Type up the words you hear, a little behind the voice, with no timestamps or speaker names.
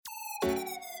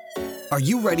Are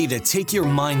you ready to take your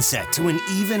mindset to an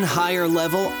even higher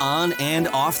level on and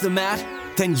off the mat?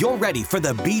 Then you're ready for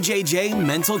the BJJ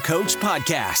Mental Coach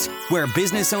Podcast, where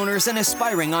business owners and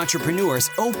aspiring entrepreneurs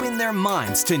open their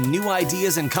minds to new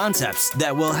ideas and concepts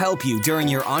that will help you during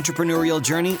your entrepreneurial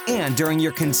journey and during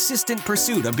your consistent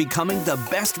pursuit of becoming the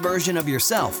best version of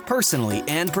yourself, personally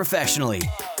and professionally.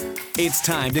 It's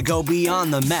time to go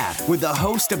beyond the mat with the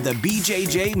host of the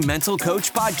BJJ Mental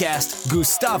Coach Podcast,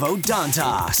 Gustavo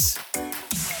Dantas.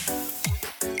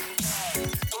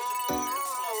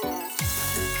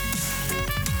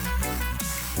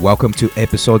 Welcome to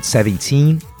episode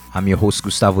 17. I'm your host,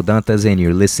 Gustavo Dantas, and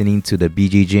you're listening to the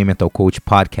BJJ Mental Coach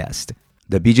Podcast.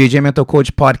 The BJJ Mental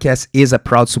Coach Podcast is a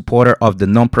proud supporter of the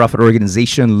nonprofit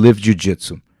organization Live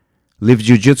Jiu-Jitsu. Live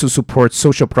Jiu-Jitsu supports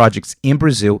social projects in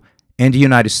Brazil and the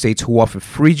United States who offer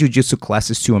free jiu-jitsu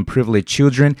classes to unprivileged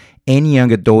children and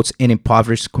young adults in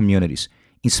impoverished communities,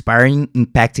 inspiring,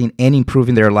 impacting, and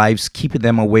improving their lives, keeping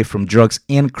them away from drugs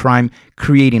and crime,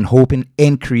 creating hope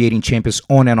and creating champions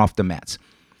on and off the mats.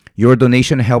 Your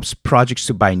donation helps projects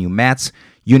to buy new mats,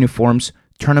 uniforms,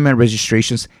 tournament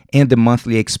registrations, and the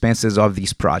monthly expenses of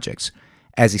these projects.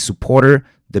 As a supporter,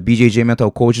 the BJJ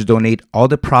Mental Coach donate all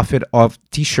the profit of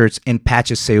t-shirts and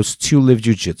patches sales to Live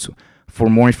Jiu-Jitsu. For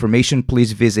more information,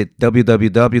 please visit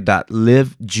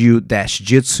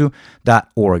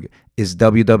www.livejiu-jitsu.org. It's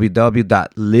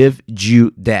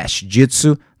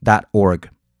www.livejiu-jitsu.org.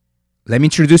 Let me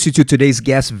introduce you to today's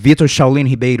guest, Vitor Shaolin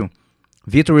Ribeiro.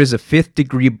 Vitor is a 5th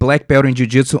degree black belt in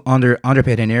Jiu-Jitsu under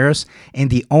Pederneiras and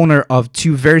the owner of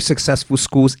 2 very successful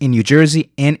schools in New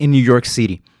Jersey and in New York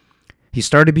City. He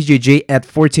started BJJ at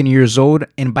 14 years old,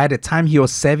 and by the time he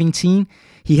was 17,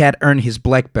 he had earned his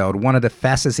black belt, one of the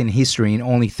fastest in history in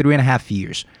only 3.5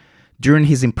 years. During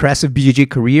his impressive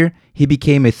BJJ career, he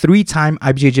became a 3-time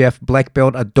IBJJF black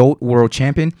belt adult world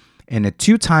champion and a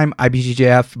 2-time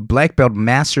IBJJF black belt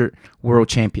master world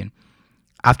champion.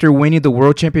 After winning the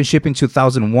World Championship in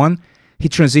 2001, he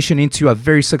transitioned into a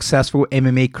very successful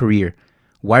MMA career.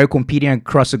 While competing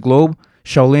across the globe,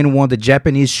 Shaolin won the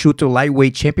Japanese Shooto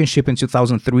Lightweight Championship in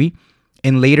 2003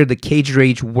 and later the Cage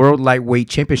Rage World Lightweight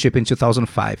Championship in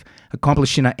 2005,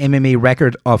 accomplishing an MMA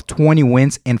record of 20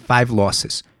 wins and 5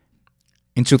 losses.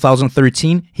 In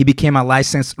 2013, he became a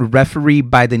licensed referee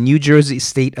by the New Jersey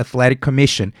State Athletic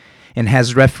Commission and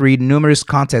has refereed numerous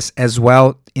contests as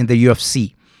well in the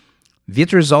UFC.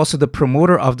 Vitor is also the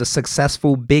promoter of the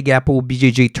successful Big Apple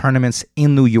BJJ tournaments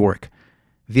in New York.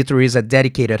 Vitor is a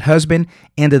dedicated husband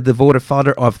and a devoted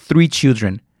father of 3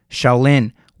 children.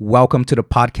 Shaolin, welcome to the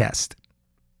podcast.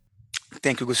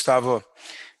 Thank you, Gustavo.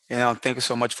 Thank you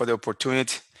so much for the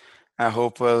opportunity. I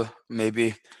hope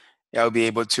maybe I'll be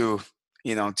able to,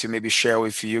 to maybe share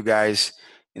with you guys,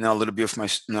 a little bit of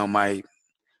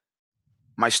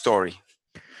my story.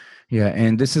 Yeah,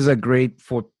 and this is a great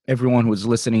for everyone who's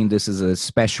listening. This is a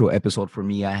special episode for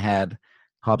me. I had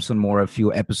Hobson Moore a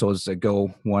few episodes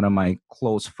ago, one of my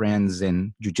close friends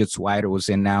and jiu-jitsu idols,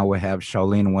 and now we have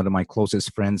Shaolin, one of my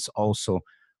closest friends, also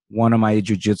one of my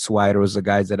jiu-jitsu idols, the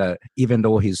guys that even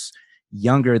though he's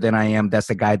younger than I am, that's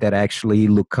the guy that I actually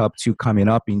look up to coming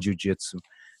up in jiu-jitsu.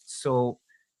 So,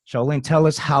 Shaolin, tell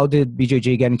us, how did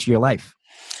BJJ get into your life?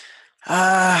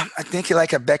 I think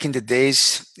back in the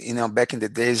days,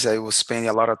 I was spending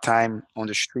a lot of time on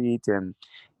the street and,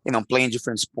 playing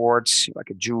different sports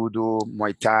like judo,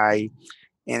 Muay Thai,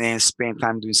 and then spend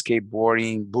time doing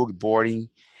skateboarding, boogie boarding.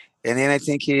 And then I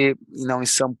think, at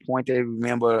some point I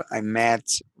remember I met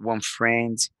one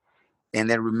friend, and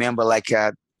then remember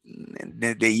the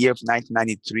year of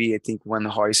 1993, I think when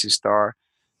Royce started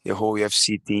the whole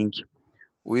UFC thing,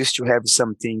 we used to have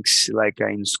some things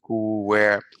in school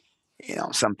where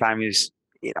sometimes,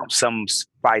 some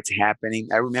fights happening.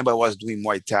 I remember I was doing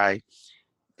Muay Thai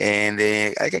and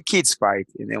like a kid's fight.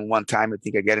 And then one time I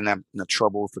think I got in a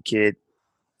trouble with a kid.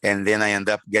 And then I end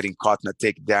up getting caught in a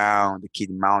takedown. The kid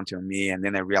mounted on me. And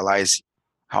then I realized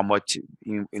how much,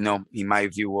 in my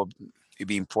view, it'd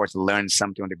be important to learn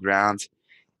something on the ground.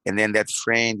 And then that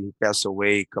friend, he passed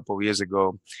away a couple of years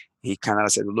ago. He kind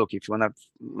of said, look, if you want to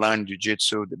learn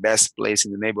jiu-jitsu, the best place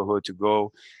in the neighborhood to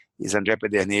go is André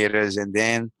Pederneiras. And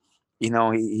then,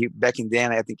 he back in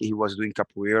then, I think he was doing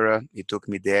capoeira. He took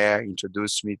me there,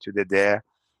 introduced me to there.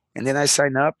 And then I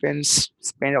signed up and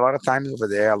spent a lot of time over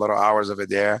there, a lot of hours over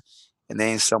there. And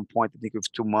then at some point, I think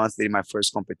with 2 months, did my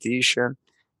first competition.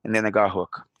 And then I got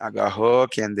hooked.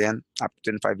 And then after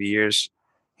 25 years,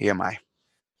 here am I.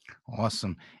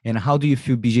 Awesome. And how do you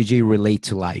feel BJJ relate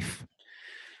to life?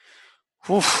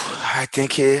 I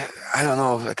think, I don't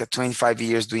know, 25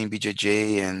 years doing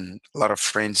BJJ and a lot of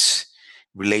friends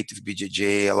relate to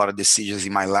BJJ, a lot of decisions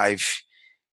in my life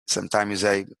Sometimes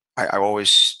I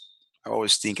always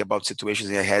think about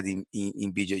situations I had in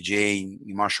BJJ,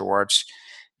 in martial arts,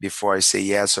 before I say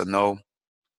yes or no.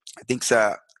 I think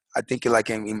I think like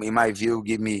in my view,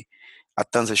 give me a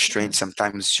tons of strength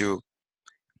sometimes to,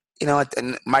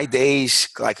 and my days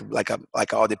like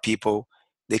all the people,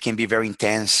 they can be very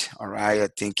intense. All right, I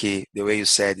think the way you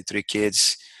said, the three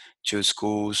kids, two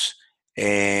schools,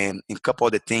 and a couple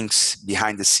of the things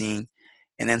behind the scene,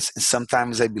 and then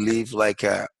sometimes I believe like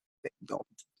you know,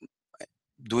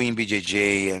 doing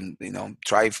BJJ and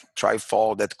try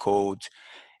follow that code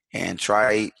and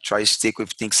try stick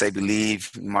with things I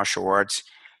believe in martial arts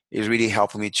is really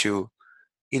helping me to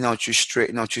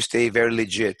to stay very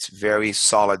legit, very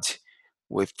solid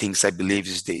with things I believe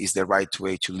is the right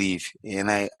way to live. And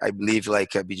I believe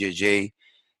like BJJ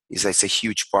is it's a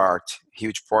huge part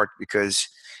because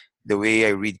the way I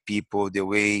read people, the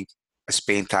way I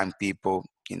spend time with people,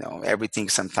 everything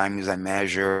sometimes I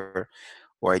measure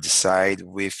or I decide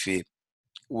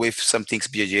with some things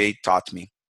BJJ taught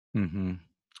me. Mm-hmm.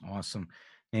 Awesome.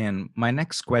 And my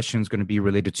next question is going to be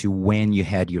related to when you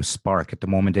had your spark at the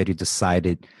moment that you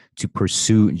decided to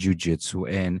pursue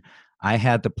jujitsu. And I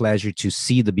had the pleasure to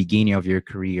see the beginning of your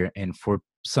career. And for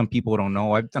some people who don't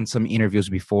know, I've done some interviews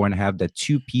before and have that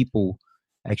two people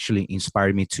actually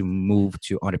inspired me to move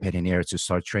to Underpetinaire to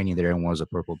start training there, and was a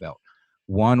purple belt.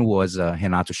 One was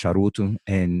Renato Charuto,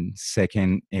 and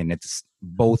second, and it's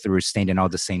both were standing out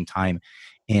at the same time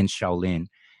in Shaolin.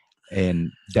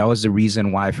 And that was the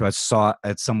reason why I saw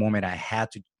at some moment I had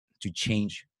to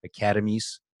change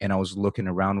academies, and I was looking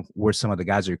around where some of the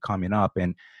guys are coming up.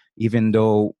 And even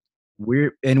though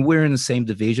we're in the same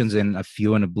divisions, and a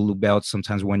few in the blue belt,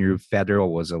 sometimes when you're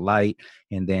federal was a light,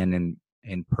 and then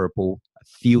in purple a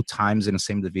few times in the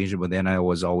same division, but then I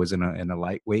was always in a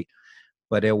lightweight.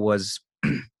 But it was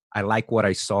I like what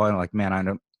I saw, and like,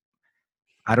 man,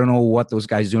 I don't know what those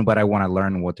guys doing, but I want to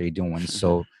learn what they're doing.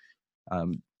 So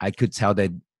I could tell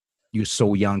that you're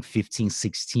so young, 15,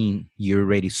 16, you're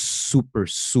already super,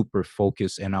 super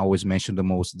focused. And I always mention the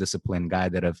most disciplined guy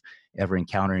that I've ever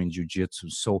encountered in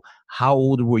jujitsu. So how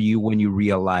old were you when you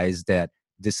realized that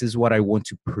this is what I want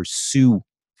to pursue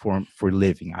for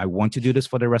living? I want to do this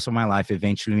for the rest of my life.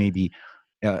 Eventually, maybe,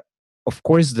 uh, of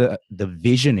course, the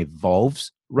vision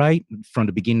evolves, right? From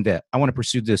the beginning that I want to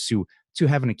pursue this to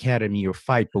have an academy or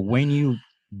fight. But when you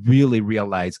really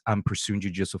realize I'm pursuing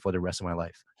jujitsu for the rest of my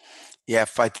life. Yeah,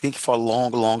 I think for a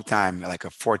long, long time, like a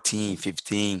 14,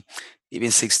 15,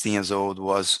 even 16 years old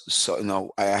was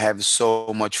so, I have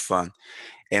so much fun.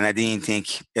 And I didn't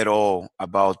think at all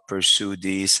about pursue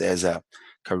this as a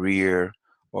career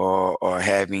or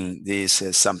having this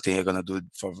as something I'm gonna do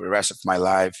for the rest of my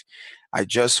life. I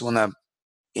just wanna,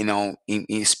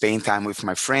 spend time with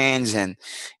my friends and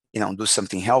do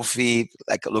something healthy.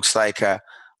 Like it looks like a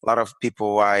lot of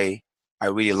people I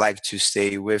really like to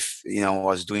stay with,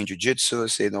 was doing jujitsu.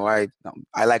 Say,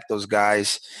 I like those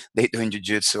guys. They doing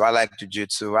jujitsu. I like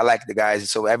jujitsu. I like the guys.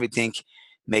 So everything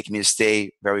make me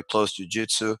stay very close to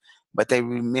jujitsu. But I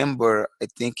remember, I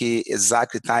think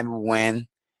exactly time when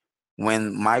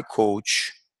my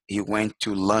coach he went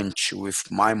to lunch with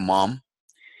my mom,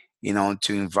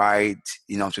 to invite,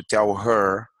 to tell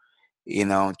her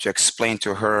to explain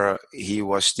to her he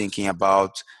was thinking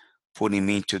about putting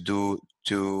me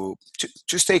to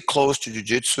stay close to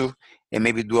jiu-jitsu and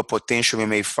maybe do a potential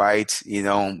MMA fight,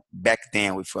 back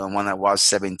then with when I was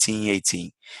 17,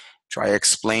 18. Try to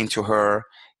explain to her,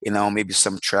 maybe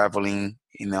some traveling,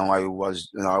 I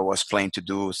was planning to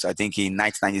do. So I think in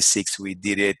 1996 we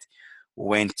did it,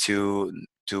 went to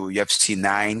UFC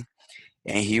 9,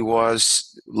 and he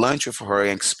was lunching for her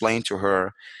and explained to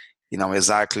her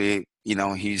exactly,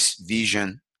 his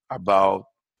vision about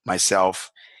myself.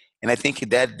 And I think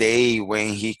that day when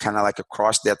he kind of like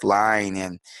crossed that line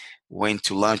and went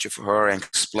to lunch with her and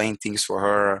explained things for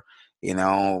her,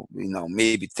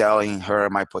 maybe telling her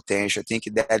my potential. I think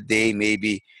that day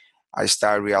maybe I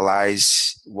start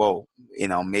realize, whoa,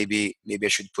 maybe I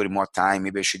should put in more time.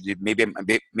 Maybe I should maybe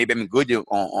I'm good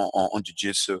on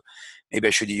jiu-jitsu. Maybe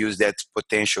I should use that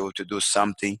potential to do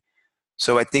something.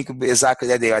 So I think exactly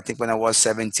that day. I think when I was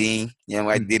 17,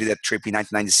 I did Mhm. that trip in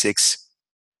 1996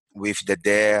 with the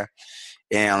Dare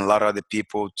and a lot of the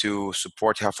people to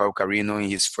support Rafael Carino in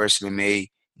his first MMA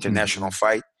international Mhm.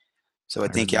 fight. So I I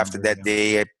think after remember, that yeah.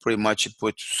 day, I pretty much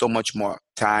put so much more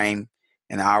time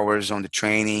and hours on the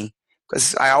training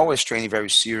because I always train very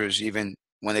serious, even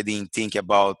when I didn't think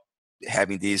about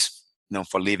having this,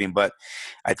 for living. But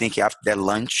I think after that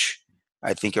lunch,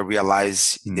 I think I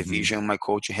realized the Mhm. vision my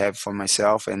coach had for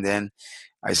myself, and then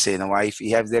I say, if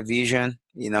he has that vision,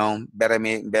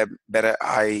 better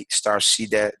I start see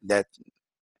that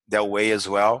that way as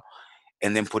well,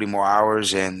 and then putting more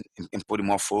hours and putting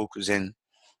more focus in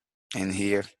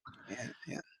here. Yeah,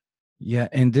 yeah, Yeah,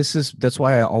 and that's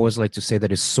why I always like to say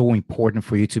that it's so important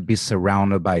for you to be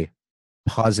surrounded by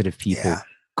positive yeah. people,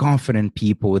 confident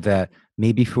people that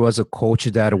maybe if he was a coach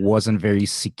that wasn't very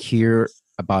secure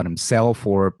about himself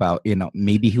or about,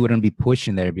 maybe he wouldn't be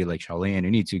pushing there, be like, Charlene, you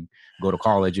need to go to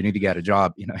college, you need to get a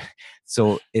job.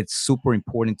 So it's super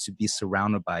important to be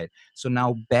surrounded by it. So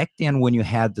now back then when you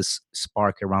had this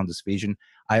spark around this vision,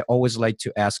 I always like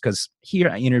to ask, because here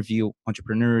I interview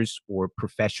entrepreneurs or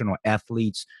professional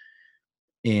athletes,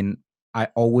 and I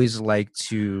always like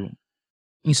to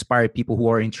inspire people who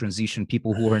are in transition,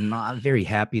 people who are not very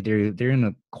happy. They're in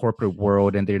a corporate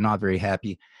world and they're not very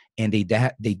happy, and they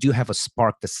do have a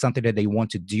spark. That's something that they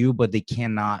want to do, but they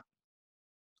cannot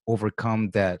overcome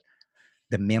the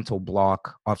mental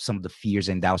block of some of the fears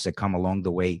and doubts that come along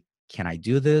the way. Can I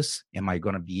do this? Am I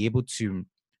going to be able to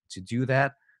do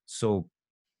that? So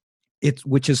it's,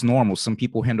 which is normal. Some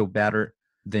people handle better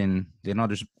than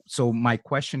others. So my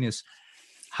question is,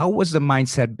 how was the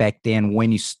mindset back then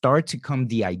when you start to come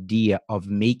the idea of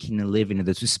making a living in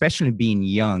this, especially being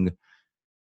young?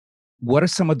 What are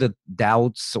some of the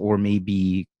doubts or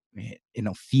maybe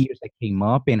fears that came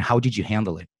up, and how did you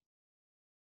handle it?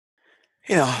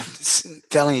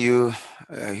 Telling you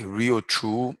real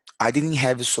true, I didn't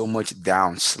have so much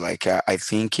doubts. Like I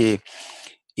think,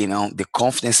 the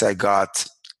confidence I got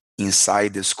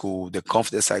inside the school, the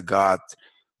confidence I got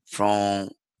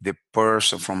from the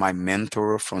person, from my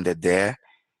mentor, from the dad,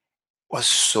 was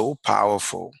so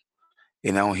powerful.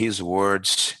 His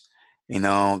words,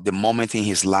 the moment in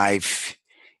his life,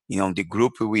 the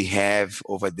group we have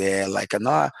over there. Like, I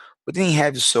know we didn't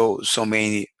have so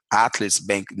many athletes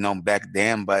back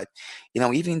then, but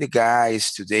even the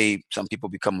guys today, some people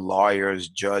become lawyers,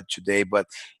 judge today, but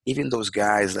even those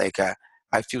guys, like,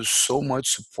 I feel so much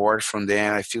support from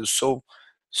them. I feel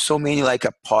so many like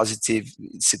a positive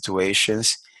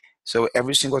situations. So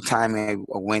every single time I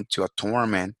went to a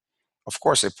tournament, of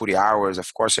course I put the hours,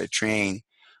 of course I train,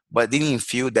 but didn't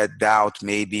feel that doubt.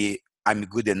 Maybe I'm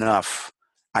good enough.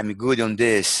 I'm good on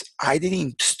this. I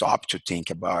didn't stop to think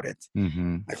about it.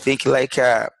 Mm-hmm. I think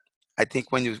I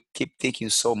think when you keep thinking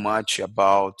so much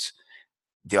about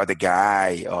the other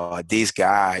guy or this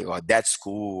guy or that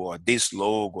school or this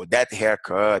logo, that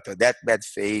haircut or that bad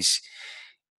face,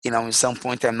 at some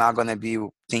point I'm not gonna be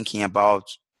thinking about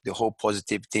the whole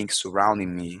positive things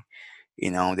surrounding me,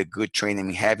 the good training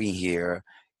I'm having here,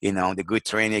 the good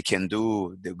training I can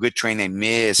do, the good training I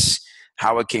miss,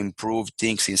 how I can improve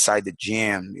things inside the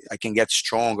gym. I can get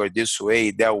stronger this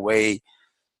way, that way.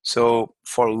 So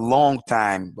for a long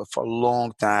time, but for a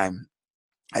long time,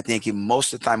 I think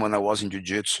most of the time when I was in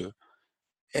jiu-jitsu,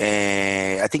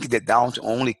 I think the down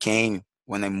only came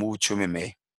when I moved to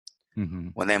MMA. Mm-hmm.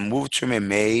 When I moved to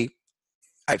MMA,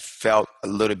 I felt a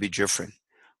little bit different.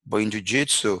 But in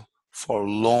jiu-jitsu, for a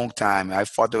long time, I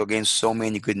fought against so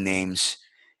many good names,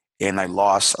 and I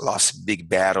lost big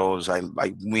battles. I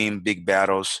win big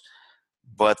battles,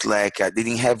 but like I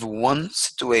didn't have one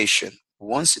situation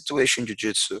in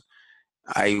jiu-jitsu.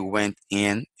 I went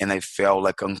in and I felt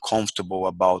like uncomfortable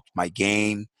about my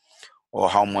game or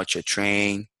how much I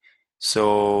train.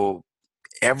 So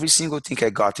every single thing I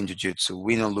got in jiu-jitsu,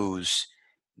 win or lose,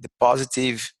 the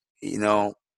positive, you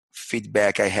know,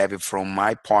 feedback I have it from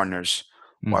my partners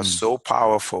was Mm-hmm. so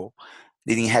powerful.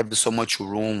 They didn't have so much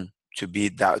room to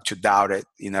doubt it.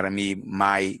 You know what I mean?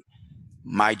 My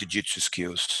jiu-jitsu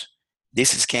skills.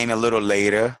 This is came a little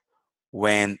later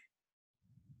when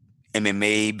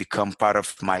MMA become part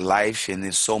of my life and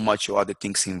there's so much other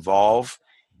things involved.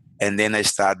 And then I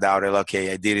start doubting,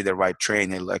 okay, I did it the right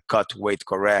training, I cut weight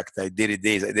correct, I did it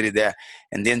this, I did it that,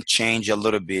 and then change a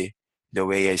little bit the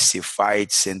way I see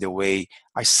fights and the way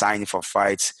I sign for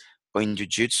fights. But in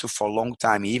jiu-jitsu for a long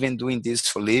time, even doing this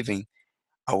for living,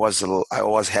 I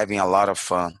was having a lot of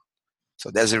fun.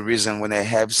 So that's the reason when I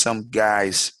have some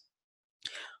guys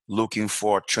looking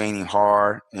for training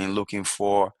hard and looking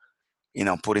for,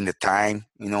 putting the time,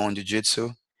 on jiu-jitsu,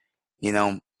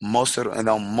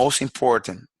 most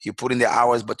important, you put in the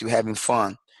hours, but you're having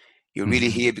fun. You're really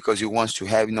Mm-hmm. here because you want to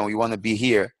have, you want to be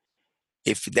here.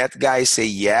 If that guy say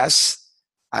yes,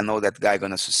 I know that guy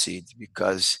gonna succeed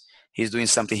because he's doing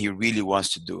something he really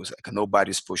wants to do. It's like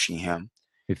nobody's pushing him.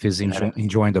 If he's You know what I mean?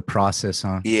 enjoying the process,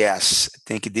 huh? Yes, I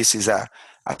think this is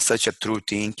such a true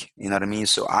thing. You know what I mean?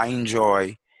 So I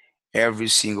enjoy every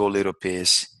single little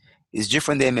piece. It's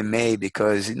different than MMA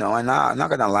because I'm not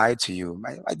gonna lie to you.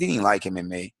 I didn't like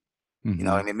MMA. Mm-hmm.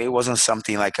 MMA wasn't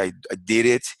something like I did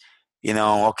it.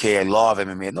 Okay, I love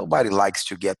MMA. Nobody likes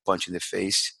to get punched in the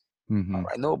face. Mm-hmm. All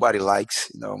right, nobody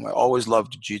likes. I always love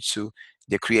jiu-jitsu,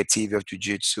 the creativity of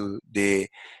jiu-jitsu, the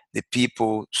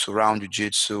people surround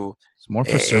jiu-jitsu, It's more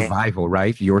for and survival,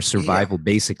 right? Your yeah, survival,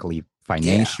 basically,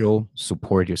 yeah, financial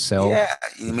support yourself, yeah.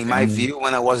 your In my family. view,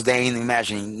 when I was there,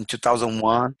 imagine in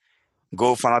 2001,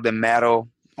 go for another medal.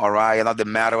 All right, another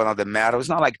medal, another medal. It's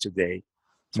not like today.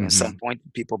 So at some Mm-hmm. point,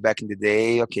 people back in the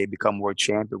day, okay, become world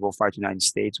champion, go fight in the United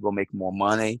States, go make more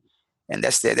money, and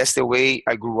that's the way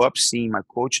I grew up seeing my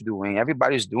coach doing.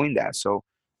 Everybody's doing that. So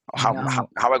Now,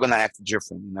 how am I gonna act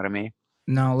different? You know what I mean?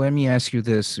 now let me ask you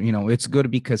this. It's good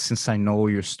because since I know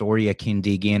your story, I can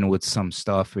dig in with some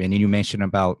stuff. And you mentioned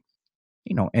about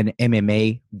an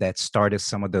MMA that started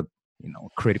some of the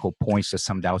critical points that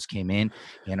some doubts came in,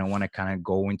 and I want to kind of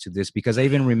go into this because I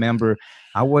even remember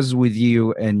I was with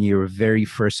you in your very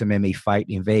first MMA fight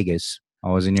in Vegas. I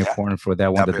was in your Yeah, corner for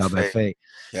that one, the WFA. WFA.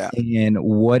 Yeah, And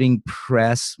what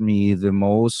impressed me the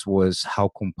most was how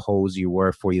composed you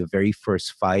were for your very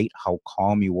first fight, how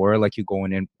calm you were, like you're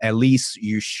going in, at least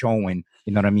you're showing,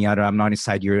 you know what I mean? I'm not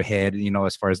inside your head,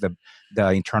 as far as the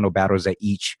internal battles that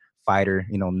each fighter,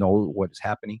 know what's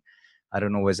happening. I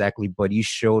don't know exactly, but you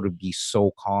show to be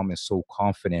so calm and so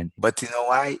confident. but you know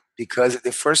why? Because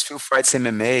the first few fights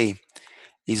MMA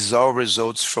is all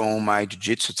results from my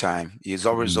jiu-jitsu time. It's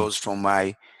all Mm-hmm. results from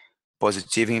my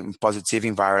positive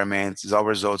environment. It's all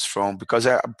results from because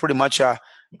I'm pretty much a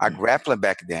grappler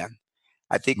back then.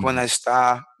 I think when Mm-hmm. I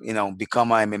start,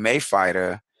 become an MMA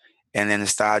fighter and then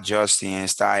start adjusting and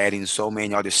start adding so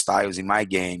many other styles in my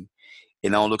game,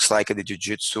 looks like the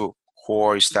jiu-jitsu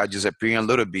core start disappearing a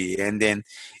little bit, and then,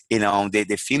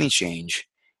 the feeling change.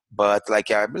 But like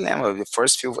I remember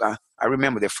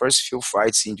the first few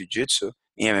fights in jiu-jitsu,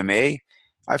 in MMA,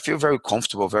 I feel very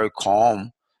comfortable, very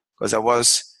calm, because I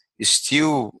was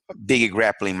still big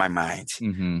grappling in my mind.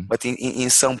 Mm-hmm. But in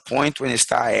some point when I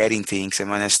start adding things and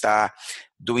when I start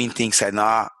doing things I'm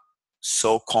not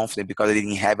so confident because I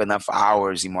didn't have enough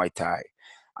hours in Muay Thai.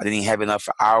 I didn't have enough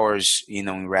hours,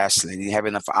 in wrestling. I didn't have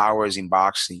enough hours in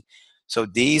boxing. So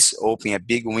this opened a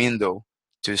big window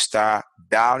to start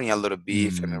doubting a little bit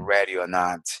if I'm ready or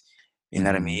not. You know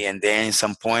what I Mm-hmm. mean? And then at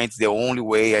some point, the only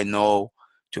way I know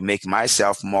to make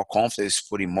myself more confident is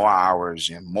putting more hours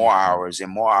and more Mm-hmm. hours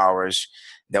and more hours.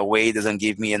 That way it doesn't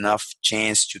give me enough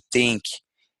chance to think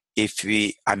if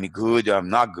I'm good or I'm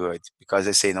not good. Because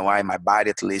I say, my body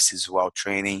at least is well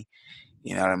training.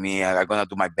 You know what I mean? I'm gonna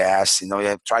do my best.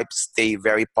 I try to stay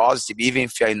very positive, even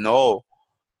if I know.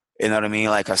 You know what I mean?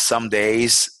 Like some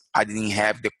days I didn't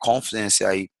have the confidence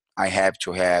I have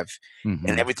to have,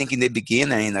 and Mm-hmm. everything in the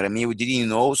beginning. You know what I mean? We didn't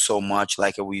know so much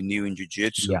like we knew in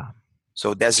jiu-jitsu. Yeah.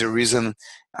 So that's the reason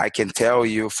I can tell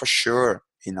you for sure.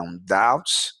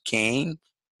 Doubts came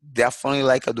definitely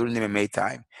like during the MMA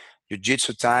time,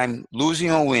 jiu-jitsu time,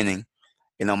 losing or winning.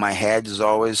 My head is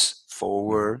always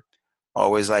forward,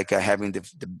 always like having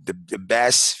the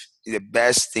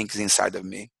best things inside of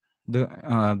me.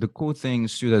 The cool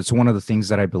things too, that's one of the things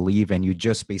that I believe, and you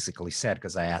just basically said,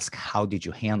 because I asked how did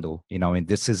you handle, and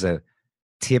this is a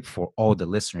tip for all the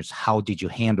listeners. How did you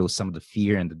handle some of the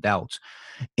fear and the doubts?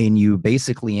 And you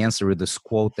basically answer with this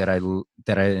quote that I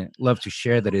love to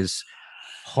share, that is,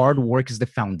 hard work is the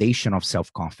foundation of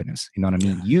self-confidence. You know what I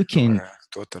mean? Yeah,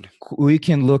 totally. We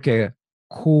can look at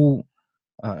cool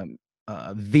um,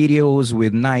 videos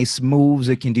with nice moves.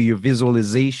 It can do your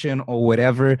visualization or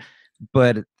whatever.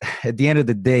 But at the end of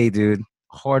the day, dude,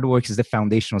 hard work is the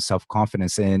foundation of self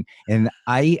confidence. And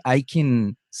I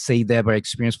can say that by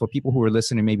experience. For people who are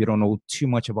listening, maybe don't know too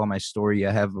much about my story.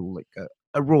 I have like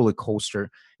a roller coaster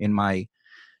in my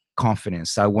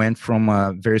confidence. I went from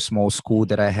a very small school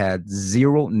that I had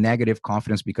zero negative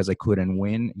confidence because I couldn't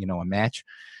win, a match,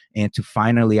 and to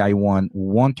finally I won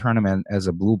one tournament as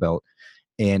a blue belt.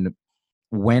 And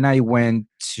when I went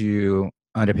to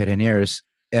under Pioneers,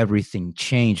 everything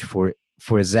changed for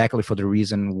exactly for the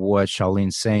reason what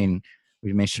Shaolin's saying.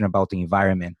 We mentioned about the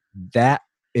environment. That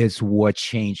is what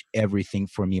changed everything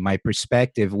for me. My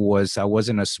perspective was I was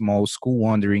in a small school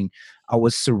wandering. I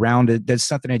was surrounded. That's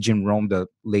something that Jim Rohn, the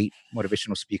late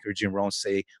motivational speaker, Jim Rohn,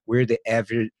 say we're the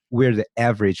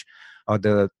average of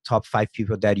the top 5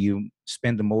 people that you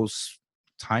spend the most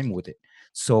time with it.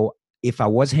 So if I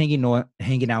was hanging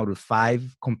out with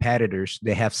 5 competitors,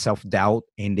 they have self-doubt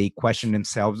and they question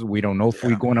themselves. We don't know if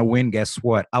we're Yeah, going to win. Guess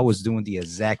what? I was doing the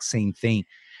exact same thing.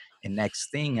 And next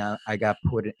thing, I got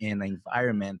put in an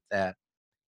environment that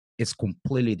is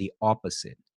completely the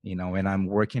opposite, and I'm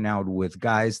working out with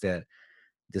guys that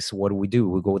this is what we do.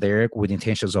 We go there with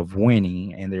intentions of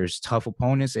winning, and there's tough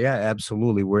opponents. Yeah,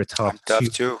 absolutely. We're I'm tough tough too.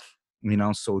 too.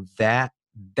 So that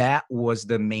that was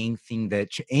the main thing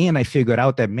and I figured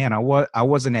out that, man, I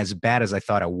wasn't as bad as I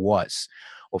thought I was.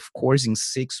 Of course, in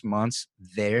 6 months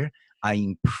there, I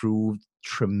improved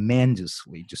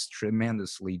tremendously,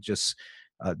 just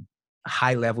uh,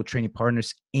 high level training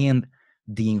partners and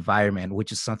the environment,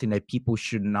 which is something that people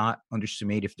should not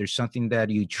underestimate. If there's something that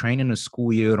you train in a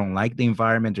school, you don't like the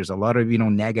environment, there's a lot of,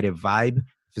 negative vibe.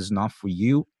 If it's not for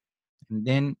you, and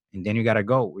then you gotta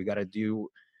go. We gotta do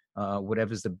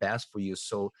whatever's the best for you.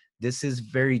 So this is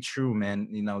very true, man.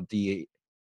 The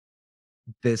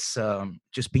this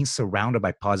just being surrounded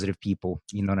by positive people.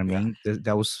 You know what I Yeah. mean?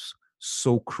 That was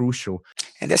so crucial.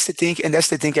 And that's the thing. And that's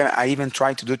the thing I even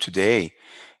try to do today.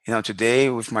 Today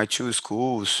with my two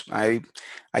schools, I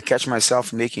catch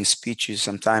myself making speeches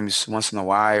sometimes once in a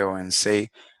while and say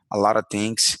a lot of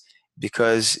things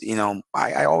because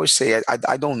I always say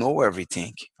I don't know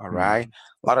everything. All right, Mhm,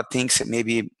 a lot of things that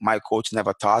maybe my coach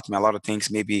never taught me. A lot of things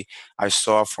maybe I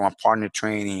saw from a partner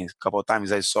training. A couple of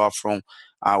times I saw from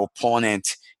our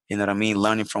opponent. You know what I mean?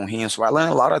 Learning from him. So I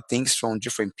learned a lot of things from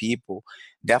different people.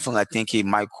 Definitely, I think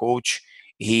my coach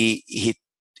he he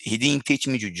he didn't teach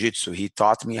me jujitsu. He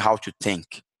taught me how to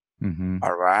think. mhm,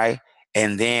 All right.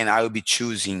 And then I will be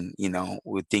choosing,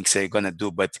 what things I'm gonna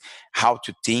do. But how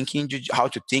to think in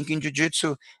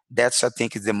jujitsu, that's I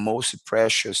think is the most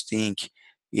precious thing,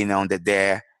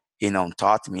 that they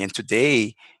taught me. And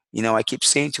today, I keep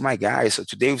saying to my guys, so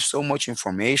today with so much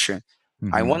information,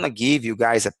 I mhm, wanna give you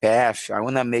guys a path. I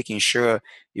wanna making sure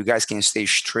you guys can stay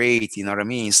straight, you know what I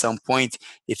mean? At some point,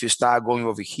 if you start going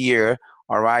over here,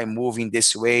 all right, moving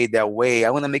this way, that way, I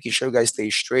wanna making sure you guys stay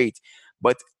straight.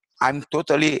 But I'm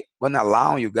totally gonna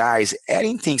allow you guys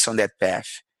adding things on that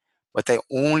path, but I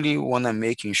only wanna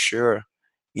making sure,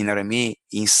 you know what I mean.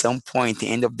 In some point, the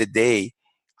end of the day,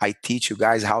 I teach you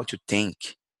guys how to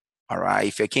think. All right.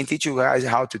 If I can teach you guys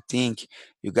how to think,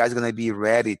 you guys are gonna be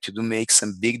ready to do make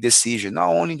some big decisions, not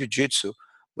only in jiu-jitsu,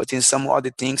 but in some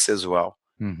other things as well.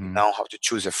 mhm, How to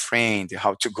choose a friend,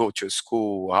 how to go to a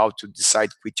school, how to decide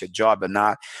to quit your job or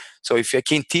not. So if I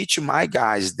can teach my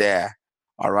guys there,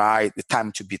 all right, the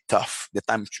time to be tough,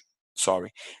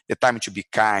 sorry, the time to be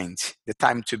kind, the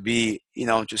time to be,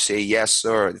 to say yes,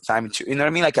 sir, the time to, you know what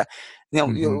I mean? Like,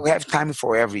 mhm, you have time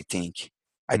for everything.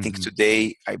 I think mhm,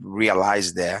 today I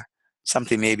realized that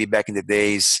something maybe back in the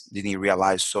days didn't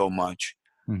realize so much.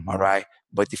 All mhm. right.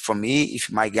 But for me,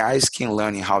 if my guys can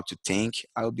learn how to think,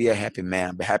 I'll be a happy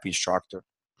man, a happy instructor.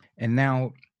 And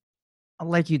now I'd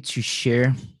like you to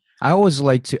share. I always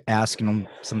like to ask,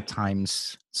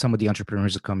 sometimes some of the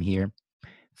entrepreneurs that come here,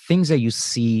 things that you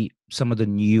see some of the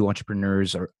new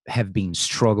entrepreneurs have been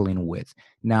struggling with.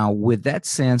 Now, with that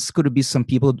sense, could it be some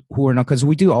people who are not, because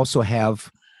we do also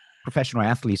have professional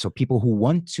athletes or people who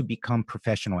want to become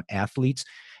professional athletes,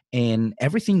 and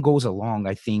everything goes along,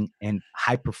 I think, and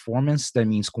high performance, that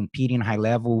means competing high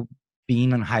level,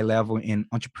 being on high level in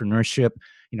entrepreneurship.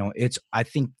 It's, I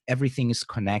think everything is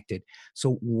connected.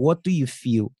 So what do you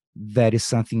feel that is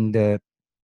something that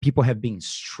people have been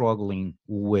struggling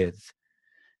with,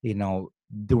 you know,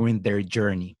 during their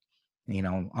journey?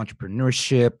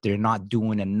 Entrepreneurship, they're not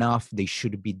doing enough, they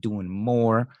should be doing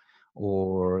more,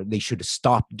 or they should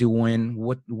stop doing.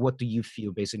 What do you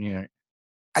feel based on your?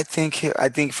 I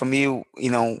think for me,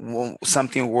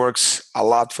 something works a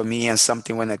lot for me, and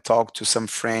something when I talk to some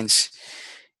friends,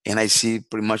 and I see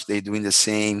pretty much they doing the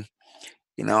same.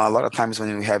 A lot of times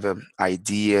when we have an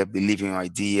idea, believe in your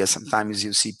idea, sometimes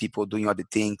you see people doing other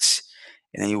things,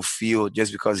 and then you feel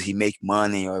just because he make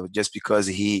money or just because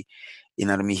he, you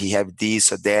know what I mean, he have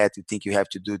this or that, you think you have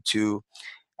to do too.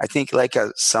 I think like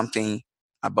something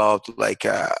about like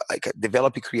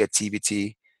developing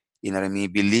creativity. You know what I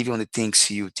mean? Believing on the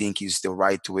things you think is the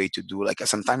right way to do. Like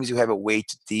sometimes you have a way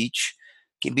to teach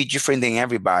can be different than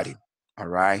everybody. All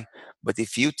right, but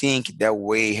if you think that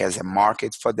way has a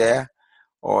market for that,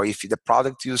 or if the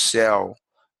product you sell,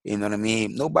 you know what I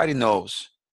mean, nobody knows.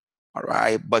 All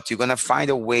right, but you're gonna find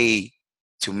a way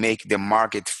to make the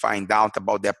market find out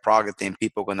about that product and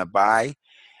people gonna buy.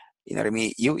 You know what I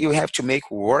mean? You have to make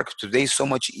work today so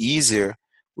much easier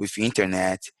with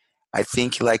internet. I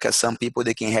think like some people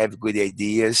they can have good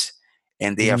ideas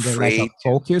and You they are mean the lack of afraid to.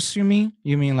 focus? You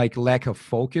mean like lack of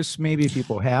focus? Maybe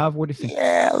people have. What do you think?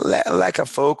 Yeah, lack of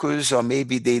focus, or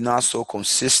maybe they not so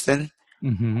consistent,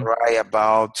 Mm-hmm. right?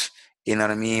 About, you know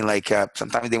what I mean? Like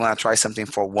sometimes they want to try something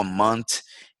for 1 month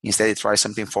instead they try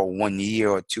something for 1 year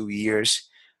or 2 years.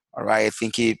 All right, I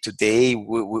think today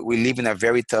we live in a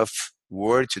very tough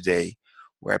world today,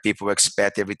 where people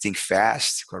expect everything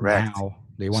fast. Correct. Now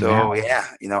they want So now. yeah,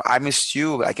 I'm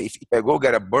still like if I go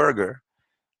get a burger,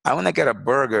 I want to get a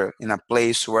burger in a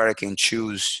place where I can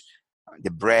choose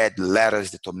the bread, the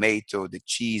lettuce, the tomato, the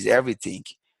cheese, everything.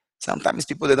 Sometimes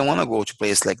people they don't want to go to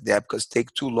place like that because it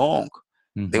take too long.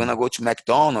 They want Hmm. to go to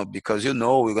McDonald's because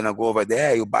we're gonna go over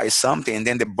there, you buy something, and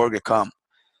then the burger come.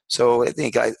 So I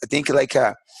think like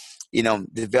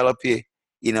develop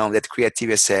that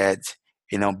creativity said,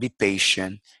 be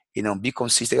patient, be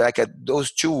consistent. Like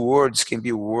those two words can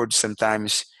be words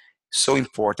sometimes so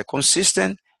important.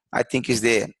 Consistent, I think is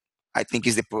the,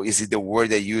 is the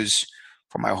word I use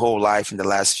for my whole life in the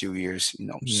last few years.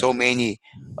 Yeah. So many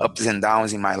ups and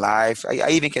downs in my life. I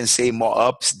even can say more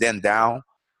ups than down,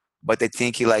 but I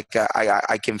think like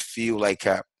I can feel like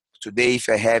today if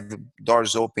I have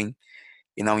doors open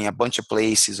in a bunch of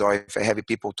places, or if I have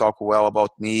people talk well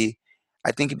about me,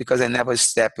 I think because I never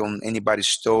step on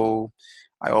anybody's toe.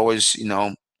 I always,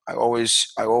 I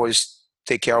always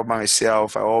take care of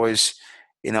myself. I always,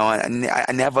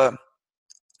 I never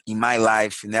in my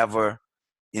life never,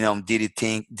 did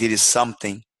it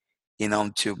something,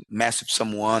 to mess with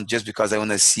someone just because I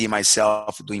want to see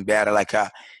myself doing better. Like, if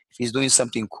he's doing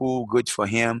something cool, good for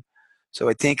him. So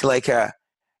I think like,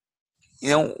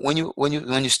 when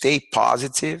you stay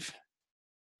positive,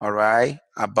 all right,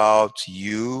 about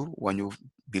you, when you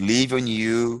believe in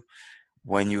you,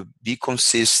 when you be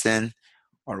consistent,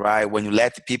 all right, when you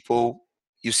let people,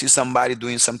 you see somebody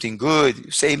doing something good,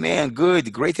 you say, man,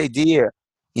 good, great idea.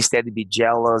 Instead of be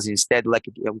jealous, instead like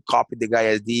copy the guy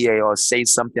idea or say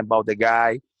something about the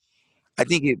guy. I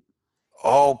think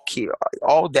all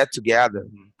all that together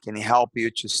Mhm. can help you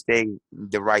to stay in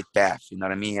the right path. You know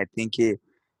what I mean?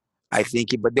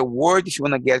 But the word, if you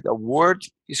want to get a word,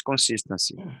 is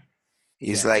consistency.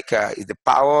 It's Yeah. like the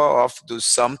power of do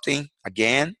something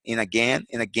again and again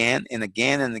and again and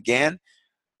again and again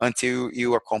until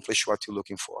you accomplish what you're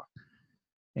looking for.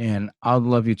 And I'd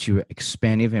love you to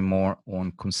expand even more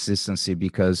on consistency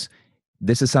because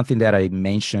this is something that I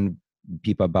mentioned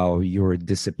people about your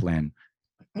discipline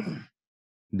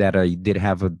that I did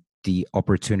have the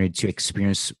opportunity to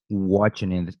experience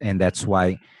watching it, and that's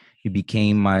why you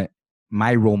became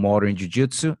my role model in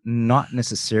jiu-jitsu. Not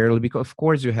necessarily because, of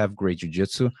course, you have great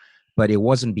jiu-jitsu, but it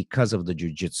wasn't because of the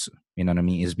jiu-jitsu. You know what I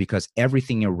mean? It's because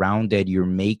everything around that you're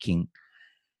making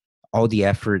all the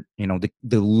effort,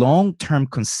 the long-term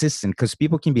consistent, because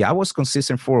people can be, I was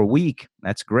consistent for a week,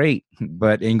 that's great,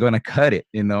 but ain't gonna cut it.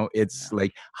 It's Yeah,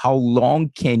 like, how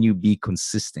long can you be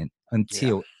consistent yeah,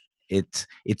 until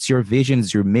it's your vision,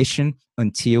 it's your mission,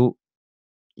 until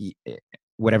eh,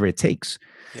 whatever it takes.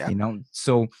 yeah.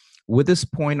 So with this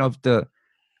point of the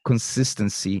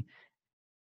consistency,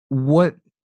 what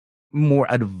more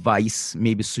advice,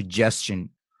 maybe suggestion,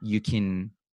 you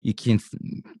can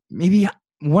maybe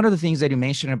one of the things that you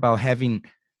mentioned about having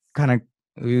kind of,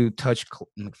 you touch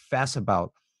fast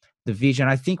about the vision.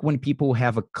 I think when people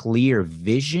have a clear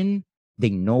vision, they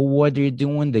know what they're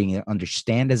doing, they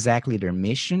understand exactly their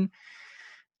mission.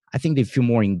 I think they feel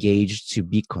more engaged to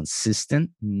be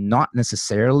consistent, not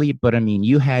necessarily, but I mean,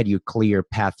 you had your clear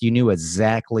path, you knew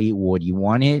exactly what you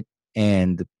wanted,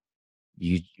 and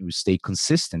you stay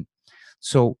consistent.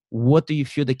 So, what do you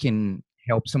feel that can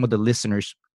help some of the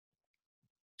listeners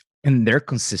in their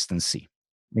consistency?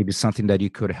 Maybe something that you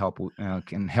could help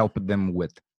can help them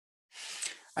with.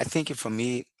 I think for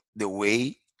me, the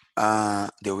way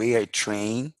I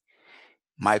train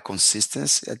my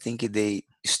consistency, I think they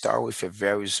start with a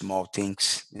very small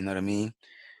things. You know what I mean?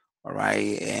 All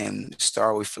right, and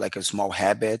start with like a small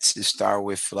habits. Start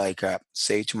with like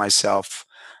say to myself,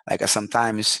 like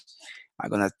sometimes I'm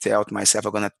gonna tell to myself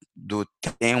I'm gonna do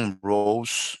 10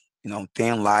 rows,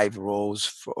 10 live rows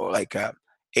for like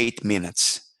 8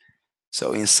 minutes.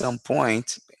 So in some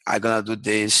point, I'm gonna do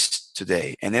this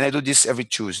today, and then I do this every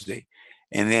Tuesday,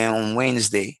 and then on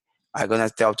Wednesday, I'm gonna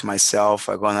tell to myself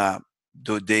I'm gonna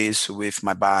do this with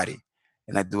my body,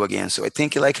 and I do again. So I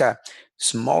think like a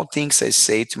small things I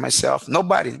say to myself.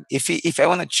 Nobody, if I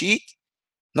wanna cheat,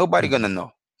 nobody gonna Mhm.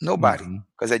 know. Nobody, Mhm.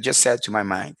 because I just said to my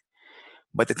mind.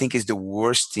 But I think it's the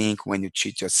worst thing when you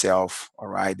cheat yourself. All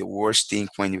right, the worst thing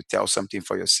when you tell something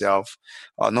for yourself.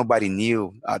 Nobody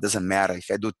knew. Doesn't matter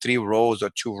if I do 3 rows or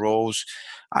 2 rows.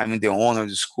 I'm the owner of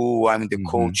the school. I'm the Mhm.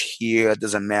 coach here. It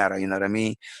doesn't matter. You know what I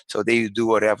mean? So they do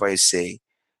whatever I say.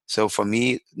 So for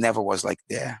me, never was like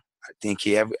that. I think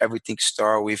everything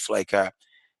start with like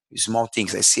small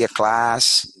things. I see a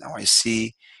class. I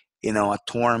see, a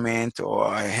tournament, or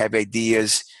I have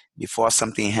ideas before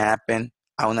something happen.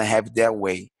 I want to have it that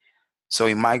way. So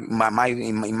in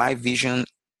my vision,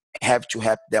 have to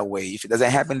happen that way. If it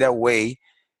doesn't happen that way,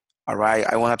 all right,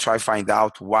 I want to try to find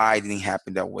out why it didn't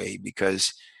happen that way,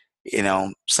 because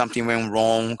something went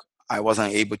wrong. I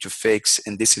wasn't able to fix,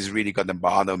 and this is really gonna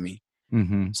bother me.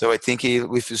 Mm-hmm. So I think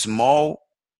with small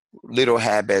little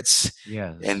habits,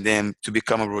 Yes. and then to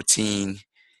become a routine,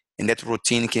 and that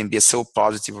routine can be a so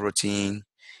positive routine,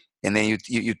 and then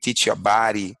you teach your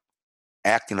body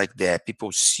acting like that.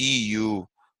 People see you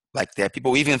like that.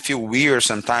 People even feel weird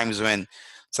sometimes when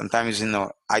sometimes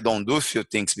I don't do few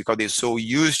things because they're so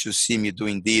used to see me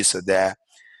doing this or that.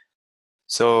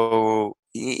 So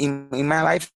in my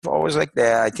life, always like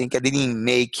that. I think I didn't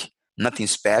make nothing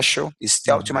special. It's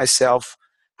tell to Mm-hmm. myself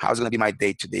how's gonna be my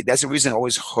day today. That's the reason it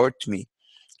always hurt me.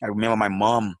 I remember my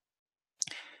mom,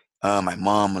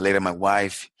 later my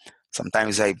wife.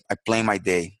 Sometimes I plan my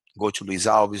day. Go to Luis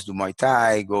Alves, do Muay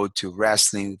Thai, go to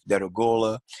wrestling with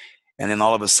Derogola, and then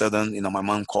all of a sudden, my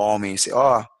mom called me and say,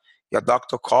 "Oh, your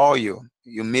doctor called you.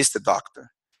 You missed the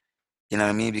doctor." You know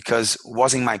what I mean? Because it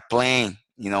wasn't my plan,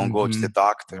 go to Mm-hmm. the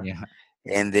doctor. Yeah.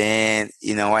 And then,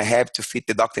 I have to fit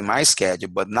the doctor in my schedule,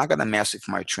 but not gonna mess with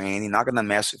my training, not gonna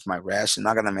mess with my rest,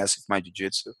 not gonna mess with my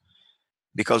jiu-jitsu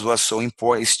because what's so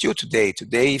important is still today.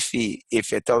 Today,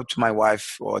 if I tell to my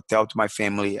wife or tell to my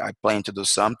family I plan to do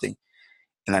something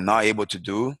and I'm not able to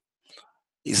do,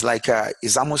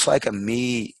 it's almost like a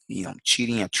me,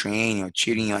 cheating a train or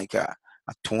cheating like a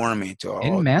tournament And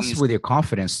or mess doing, with your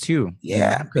confidence too,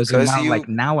 yeah, because you're because not like,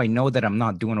 now I know that I'm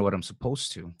not doing what I'm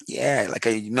supposed to. yeah, like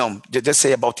just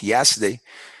say about yesterday,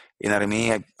 you know what I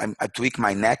mean? I tweaked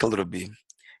my neck a little bit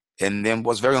and then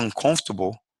was very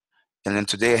uncomfortable. And then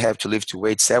today I have to lift to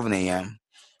weight 7 a.m.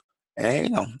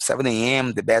 And 7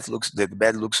 a.m. the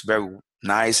bed looks very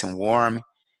nice and warm,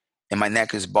 and my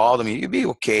neck is bothering me. You'll be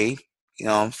okay.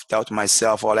 Tell to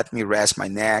myself, oh, let me rest my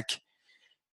neck.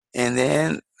 And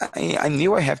then I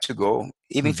knew I have to go.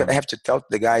 Even if I Mm-hmm. have to tell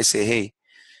the guy, say, hey,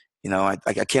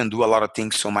 I can't do a lot of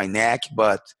things on my neck,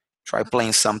 but try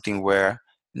playing something where.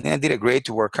 And then I did a great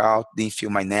workout, didn't feel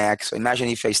my neck. So imagine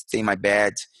if I stay in my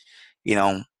bed,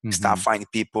 start Mm-hmm. finding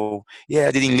people. Yeah,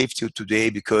 I didn't lift you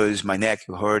today because my neck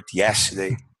hurt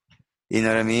yesterday. You know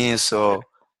what I mean? So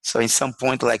in some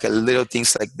point, like a little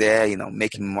things like that,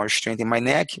 making more strength in my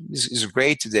neck is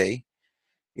great today.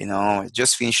 I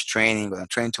just finished training, gonna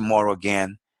train tomorrow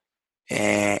again,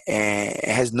 and it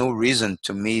has no reason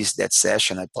to miss that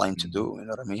session I plan to Mm-hmm. do. You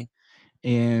know what I mean?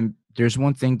 And there's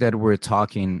one thing that we're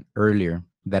talking earlier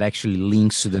that actually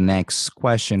links to the next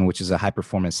question, which is a high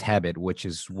performance habit, which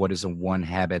is what is a one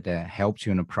habit that helped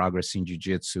you in the progress in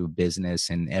jiu-jitsu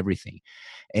business and everything.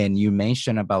 And you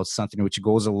mentioned about something which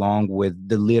goes along with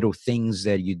the little things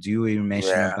that you do. You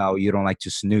mentioned Yeah. about you don't like to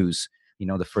snooze.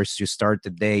 The first you start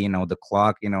the day, the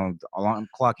clock, the alarm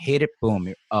clock hit it, boom,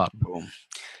 you're up. Boom.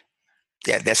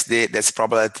 Yeah, that's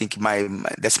probably I think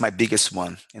that's my biggest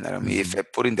one. You know what I mean? If Mm-hmm. I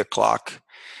put in the clock,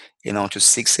 to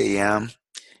 6 a.m.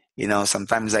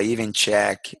 Sometimes I even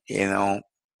check,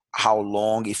 how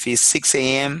long. If it's 6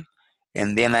 a.m.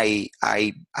 and then I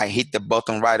hit the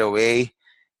button right away,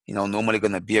 normally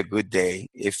gonna be a good day.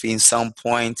 If in some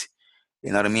point, you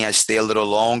know what I mean, I stay a little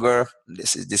longer,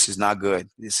 this is not good.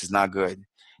 This is not good.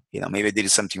 Maybe I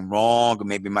did something wrong,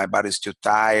 maybe my body's too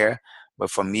tired. But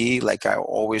for me, like I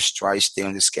always try to stay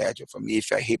on the schedule. For me,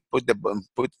 if I hit put the button,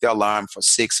 put the alarm for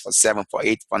 6, for 7, for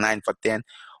 8, for 9, for 10,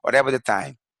 whatever the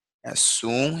time, as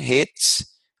soon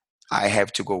hits, I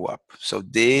have to go up. So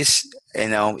this,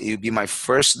 it will be my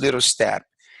first little step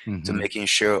to Mm-hmm. making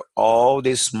sure all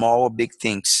these small big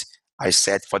things I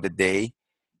set for the day,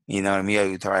 what I mean, I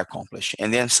will try to accomplish.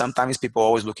 And then sometimes people are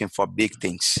always looking for big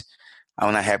things. I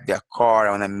want to have their car.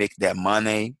 I want to make their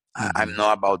money. I'm Mm-hmm.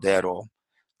 not about that at all.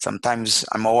 Sometimes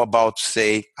I'm all about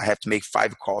say I have to make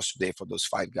 5 calls today for those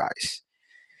 5 guys.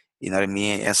 You know what I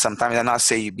mean? And sometimes I'm not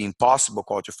saying it'd be impossible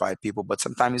call to 5 people, but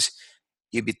sometimes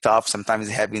it'd be tough. Sometimes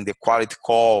having the quality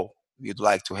call you'd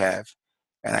like to have.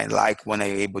 And I like when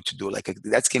I'm able to do like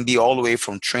that can be all the way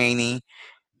from training,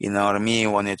 you know what I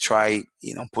mean? When you try,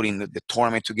 putting the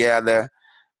tournament together.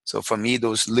 So for me,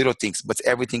 those little things, but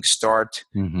everything start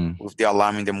Mm-hmm. with the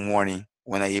alarm in the morning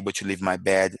when I'm able to leave my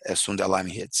bed as soon the alarm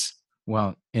hits.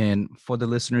 Well, and for the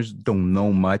listeners don't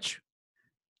know much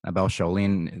about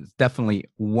Shaolin, it's definitely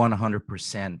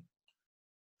 100%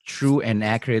 true and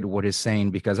accurate what he's saying,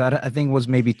 because I think it was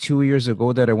maybe 2 years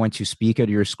ago that I went to speak at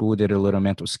your school, did a little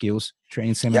mental skills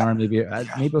training Yeah, seminar. Maybe yeah,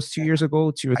 maybe it was two yeah. years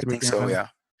ago, 2 or I three, think can't so. remember. Yeah,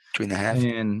 3.5.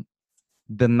 And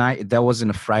the night that was in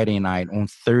a Friday night. On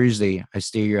Thursday, I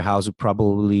stayed at your house. We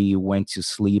probably went to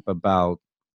sleep about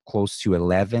close to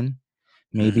 11,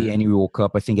 maybe, Hmm. and you woke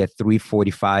up I think at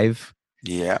 3:45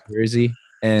 Yeah, Jersey,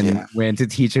 and yeah. went to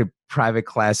teach a private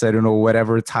class. I don't know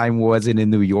whatever time was it in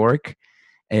New York,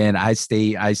 and I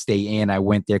stay in. I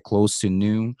went there close to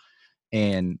noon,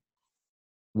 and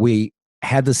we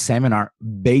had the seminar.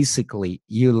 Basically,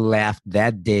 you left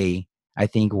that day. I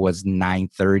think it was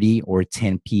 9:30 or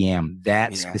 10 p.m.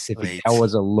 That Yeah, specific, that late.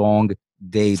 was a long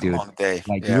day, It's a dude. long day.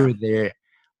 Like Yeah. you're there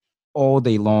all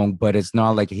day long, but it's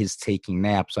not like he's taking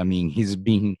naps. I mean, he's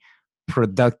being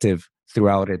productive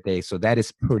throughout the day. So that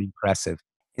is pretty impressive.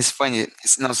 It's funny.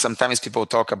 Sometimes people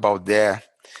talk about that,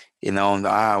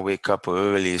 wake up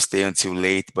early, stay until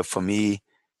late. But for me,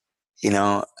 you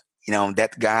know,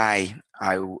 that guy,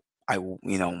 when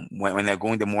I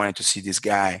go in the morning to see this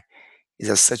guy,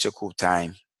 it's such a cool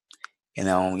time.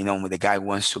 When the guy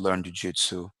wants to learn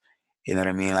jujitsu, you know what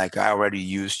I mean? Like I already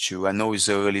used to. I know it's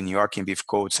early. New York can be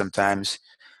cold sometimes,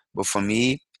 but for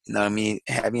me, you know what I mean,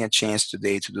 having a chance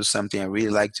today to do something I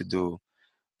really like to do,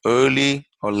 early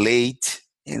or late,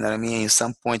 you know what I mean? At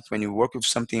some point when you work with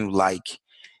something you like,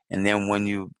 and then when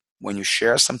you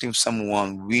share something with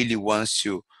someone really wants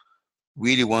to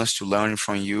learn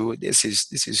from you, this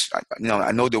is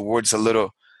I know the word's a little,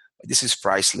 this is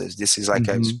priceless. This is like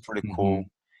it's Hmm. pretty Hmm. cool.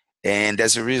 And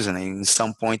that's the reason. And at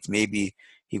some point maybe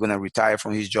he's gonna retire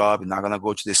from his job and not gonna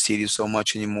go to the city so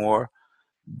much anymore.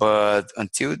 But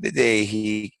until the day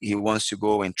he wants to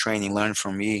go and train and learn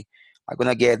from me, I'm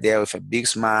gonna get there with a big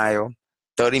smile,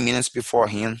 30 minutes before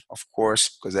him, of course,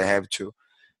 because I have to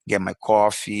get my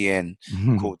coffee and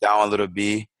Hmm. cool down a little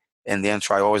bit, and then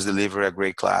try always deliver a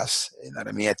great class. You know what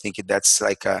I mean? I think that's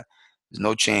like there's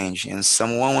no change. And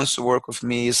someone wants to work with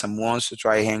me, someone wants to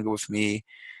try hang with me.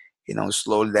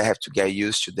 Slowly they have to get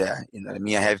used to that. You know what I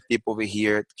mean? I have people over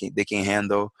here they can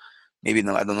handle. Maybe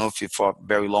no, I don't know if it for a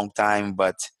very long time,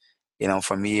 but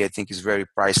for me, I think it's very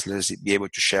priceless to be able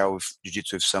to share with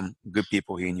jiu-jitsu with some good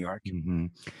people here in New York. Hmm.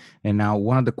 And now,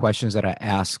 one of the questions that I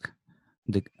ask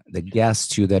the guests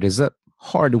too, that is a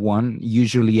hard one.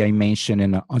 Usually, I mention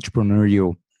in an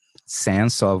entrepreneurial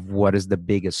sense of what is the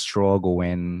biggest struggle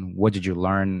and what did you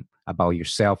learn about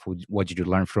yourself? What did you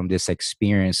learn from this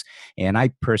experience? And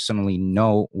I personally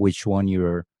know which one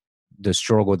the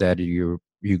struggle that you're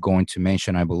going to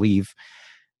mention, I believe,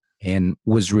 and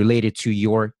was related to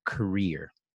your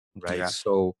career, right? Yeah.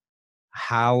 So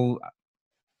how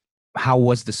how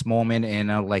was this moment?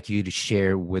 And I'd like you to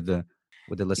share with the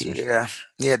listeners. Yeah,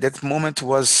 yeah. That moment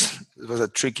was a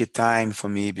tricky time for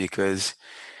me because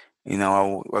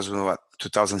I was what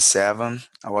 2007.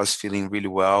 I was feeling really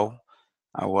well.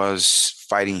 I was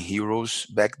fighting heroes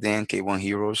back then, K1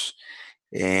 heroes,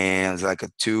 and it was like a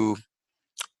two.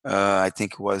 I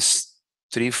think it was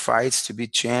three fights to be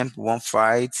champ, one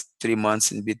fight, 3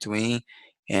 months in between,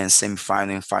 and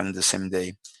semifinal and final the same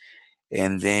day.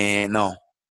 And then no,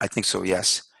 I think so,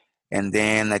 yes. And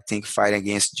then I think fight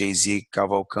against Jay Z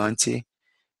Cavalcante.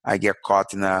 I get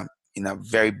caught in a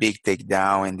very big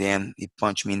takedown, and then he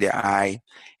punched me in the eye.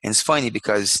 And it's funny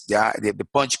because the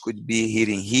punch could be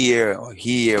hitting here or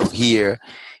here or here.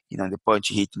 The punch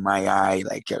hit my eye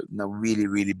like a really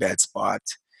really bad spot.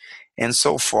 And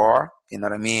so far, you know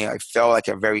what I mean. I felt like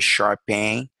a very sharp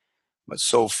pain, but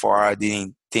so far I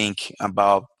didn't think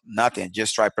about nothing.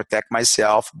 Just try to protect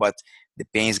myself, but the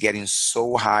pain is getting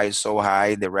so high, so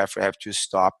high. The referee have to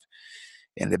stop,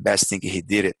 and the best thing he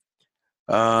did it.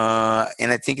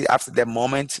 And I think after that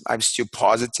moment, I'm still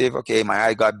positive. Okay, my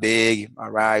eye got big.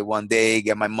 All right, one day,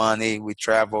 get my money, we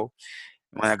travel.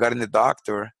 When I got in the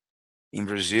doctor in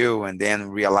Brazil and then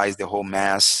realized the whole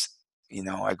mess,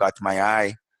 I got my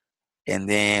eye. And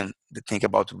then the thing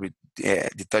about they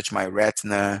touch my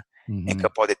retina and a Hmm.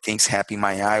 couple other things happening in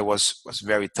my eye was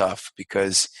very tough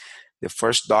because the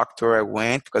first doctor I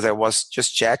went, because I was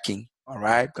just checking, all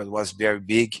right, because it was very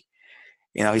big.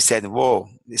 He said, "Whoa,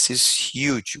 this is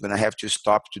huge. You're gonna have to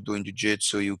stop to doing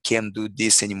jiu-jitsu. You can't do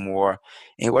this anymore."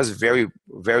 And he was very,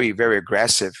 very, very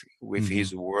aggressive with Hmm.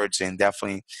 his words, and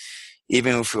definitely,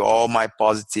 even with all my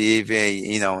positive,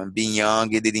 and being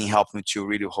young, it didn't help me to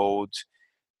really hold.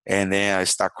 And then I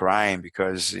start crying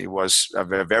because it was a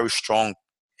very, very strong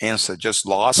answer. Just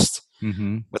lost,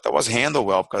 Hmm. but I was handled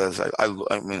well because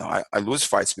I lose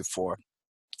fights before,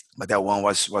 but that one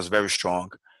was very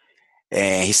strong.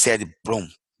 And he said,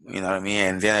 boom, you know what I mean?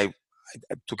 And then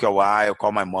I took a while,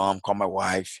 called my mom, called my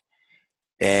wife.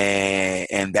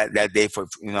 And that day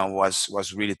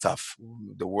was really tough,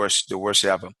 the worst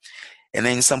ever. And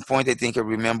then at some point, I think I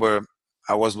remember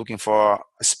I was looking for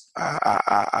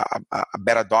a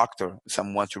better doctor,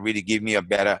 someone to really give me a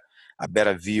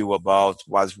better view about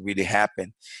what's really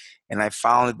happened. And I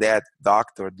found that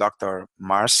Dr.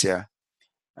 Marcia,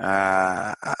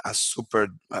 a super,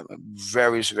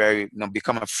 very, very,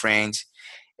 become a friend.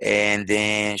 And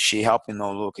then she helped me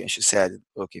know, look, and she said,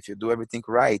 look, if you do everything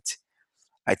right,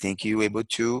 I think you're able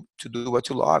to do what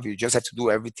you love. You just have to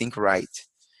do everything right.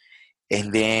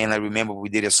 And then I remember we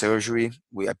did a surgery.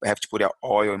 I have to put out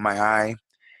oil in my eye.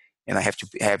 and I have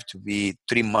to be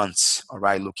 3 months, all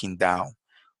right, looking down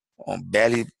on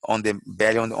belly on the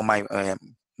belly on my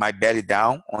my belly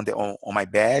down on my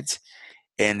bed,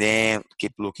 and then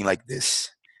keep looking like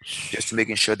this, just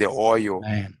making sure the oil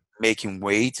Man, making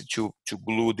weight to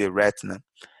glue the retina,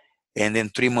 and then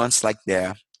 3 months like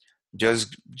that,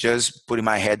 just putting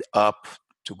my head up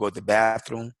to go to the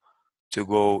bathroom, to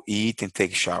go eat and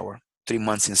take a shower. 3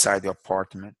 months inside the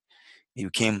apartment. You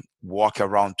can't walk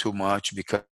around too much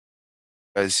because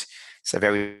it's a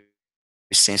very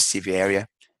sensitive area.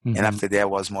 And after that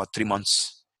was more 3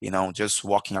 months, just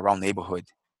walking around neighborhood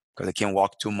because I can't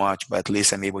walk too much, but at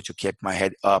least I'm able to keep my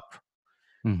head up.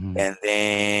 And hmm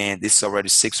then this is already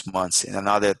 6 months. In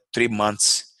another 3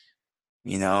 months,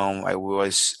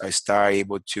 I start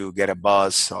able to get a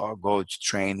bus or go to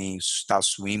training, start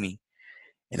swimming,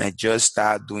 and I just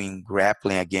start doing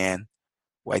grappling again.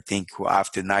 I think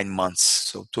after 9 months,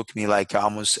 so it took me like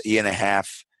almost a year and a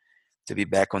half to be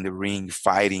back on the ring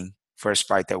fighting. First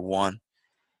fight I won,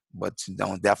 but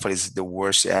no, definitely is the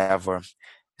worst ever.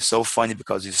 It's so funny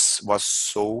because it was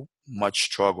so much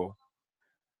struggle.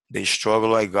 The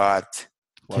struggle I got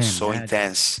was can so imagine.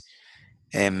 intense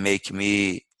and make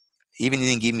me even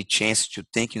didn't give me chance to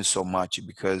thinking so much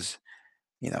because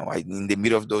in the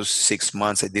middle of those 6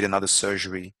 months I did another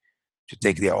surgery to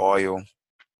take the Mhm. oil,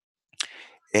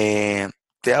 and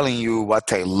telling you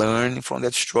what I learned from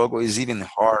that struggle is even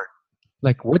hard.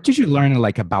 Like, what did you learn,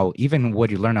 like, about even what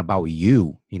you learn about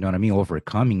you? You know what I mean?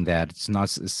 Overcoming that. It's not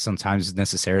sometimes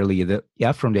necessarily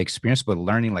yeah, from the experience, but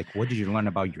learning, like, what did you learn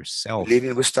about yourself?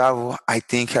 Living Gustavo, I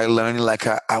think I learned like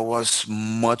I was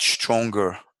much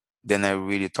stronger than I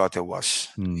really thought I was.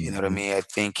 You know what I Hmm mean? I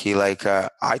think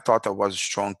I thought I was a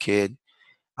strong kid.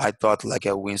 I thought like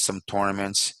I win some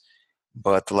tournaments,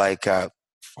 but like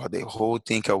for the whole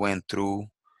thing I went through,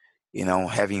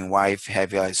 having wife,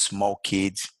 having a small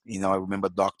kid, I remember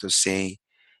doctors saying,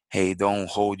 "Hey, don't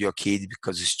hold your kid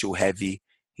because it's too heavy.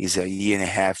 He's a year and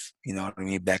a half." You know what I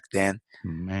mean? Back then,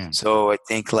 Man. so I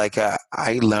think like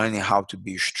I learned how to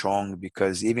be strong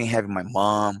because even having my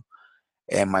mom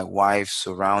and my wife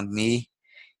surround me,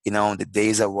 the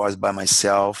days I was by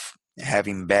myself,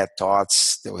 having bad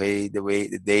thoughts, the way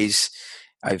the days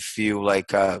I feel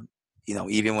like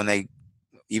even when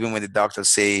the doctors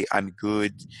say I'm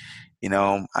good,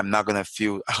 I'm not gonna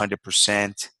feel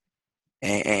 100%.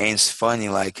 And it's funny,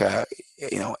 like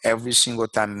every single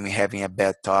time I'm having a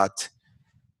bad thought,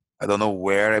 I don't know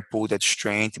where I pull that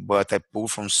strength, but I pull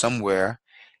from somewhere,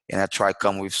 and I try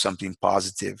come with something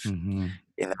positive. hmm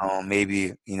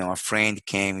Maybe a friend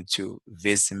came to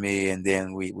visit me, and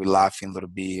then we laughing a little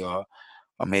bit, or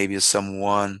maybe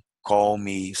someone called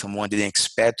me, someone didn't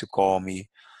expect to call me,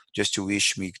 just to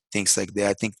wish me things like that.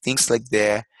 I think things like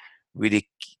that really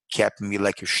kept me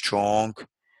like strong.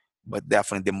 But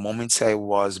definitely the moments I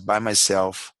was by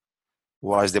myself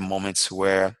was the moments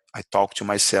where I talked to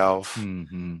myself.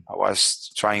 hmm I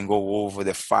was trying to go over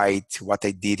the fight, what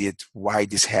I did it, why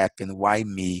this happened, why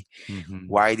me, hmm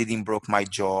why I didn't broke my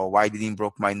jaw, why I didn't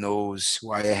broke my nose,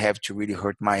 why I have to really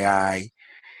hurt my eye.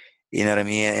 You know what I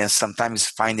mean? And sometimes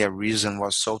finding a reason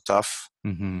was so tough.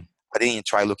 hmm I didn't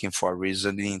try looking for a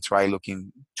reason, didn't try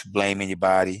looking to blame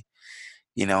anybody.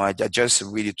 I just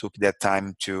really took that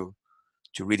time to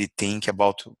really think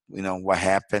about what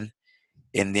happened,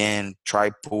 and then try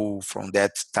pull from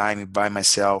that time by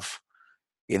myself.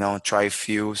 Try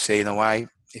feel, say, why,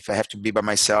 if I have to be by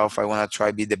myself, I want to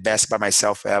try be the best by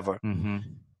myself ever. hmm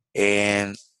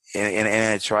And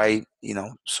and I try,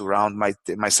 surround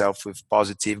myself with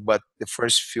positive. But the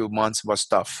first few months was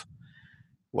tough.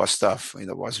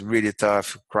 Was really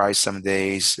tough. Cry some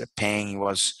days. The pain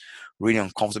was really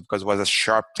uncomfortable because it was a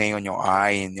sharp pain on your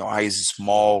eye, and your eye is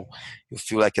small. You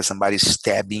feel like somebody's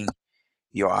stabbing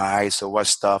your eye, so it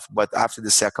was tough. But after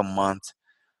the second month,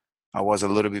 I was a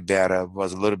little bit better,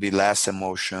 was a little bit less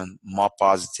emotion, more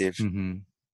positive, hmm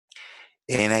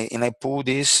and I pulled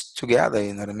this together.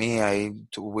 You know what I mean?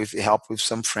 With help with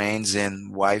some friends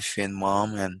and wife and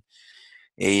mom, and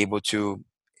able to,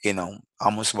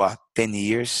 almost what 10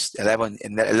 years, 11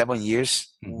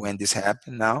 years hmm when this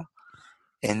happened now,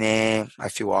 and then I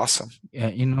feel awesome. Yeah,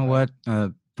 you know Right?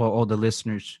 what? For all the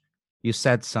listeners, you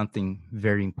said something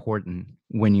very important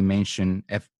when you mentioned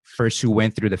at first you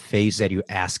went through the phase that you're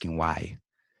asking why.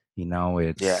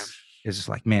 Yeah. It's just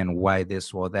like, man, why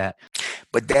this or that?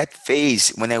 But that phase,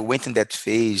 when I went in that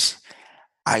phase,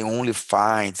 I only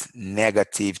find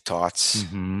negative thoughts.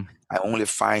 Mm-hmm. I only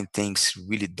find things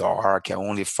really dark. I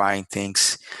only find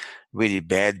things really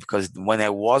bad because when I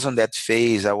was on that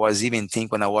phase, I was even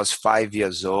think when I was 5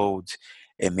 years old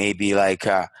and maybe like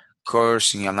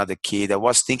cursing another kid. I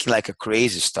was thinking like a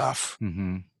crazy stuff.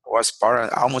 Mm-hmm. was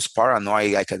almost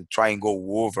paranoid. I could try and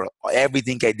go over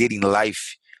everything I did in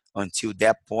life until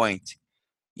that point,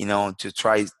 to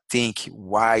try think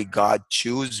why God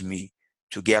chose me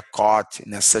to get caught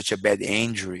in such a bad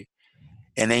injury.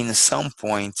 And then at some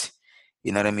point,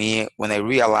 you know what I mean, when I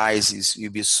realize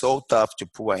it'd be so tough to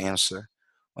pull an answer.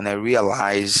 When I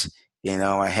realize,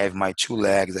 I have my two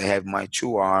legs, I have my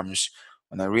two arms,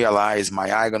 when I realize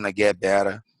my eye gonna get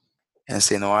better, and I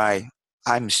say, no,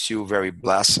 I'm still very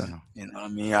blessed. Yeah. You know what I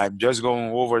mean? I'm just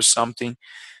going over something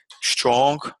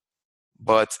strong,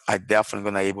 but I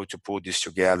definitely gonna able to pull this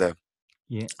together.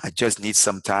 Yeah. I just need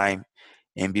some time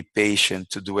and be patient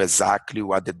to do exactly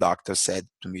what the doctor said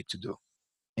to me to do.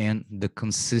 And the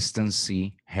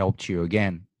consistency helped you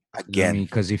again. You know what I mean? Again,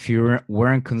 Because if you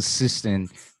weren't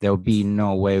consistent, there'll be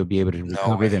no way you'll be able to no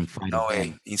recover way, and fight no way.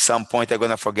 again. In some point, I'm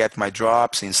gonna forget my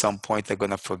drops. In some point, I'm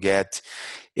gonna forget,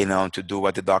 to do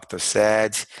what the doctor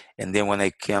said. And then when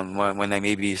I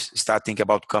maybe start thinking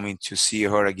about coming to see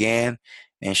her again,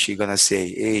 and she gonna say,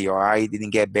 "Hey, your eye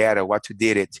didn't get better. What you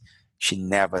did it?" She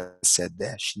never said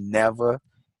that. She never,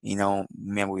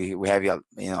 remember we have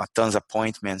tons of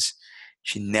appointments.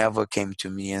 She never came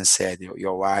to me and said,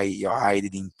 your eye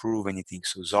didn't improve anything.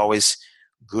 So it's always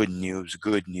good news,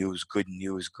 good news, good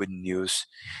news, good news.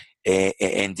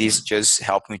 And this just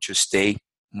helped me to stay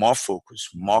more focused,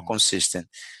 more Mhm. consistent,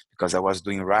 because I was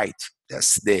doing right.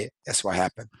 That's what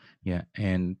happened. Yeah.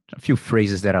 And a few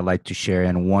phrases that I like to share.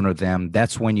 And one of them,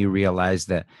 that's when you realize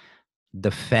that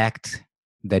the fact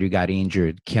that you got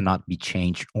injured cannot be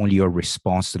changed. Only your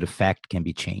response to the fact can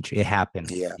be changed. It happened.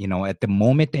 Yeah, At the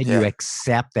moment that you yeah,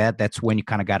 accept that, that's when you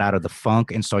kind of got out of the funk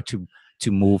and start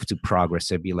to move to progress.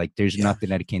 It'd be like there's yeah, nothing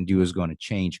that it can do is going to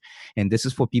change. And this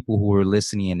is for people who are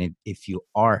listening. And if you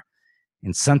are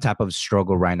in some type of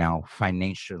struggle right now,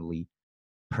 financially,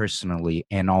 personally,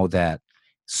 and all that,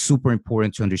 super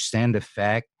important to understand the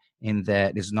fact in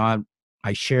that it's not,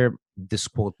 I shared this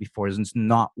quote before, it's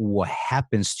not what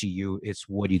happens to you, it's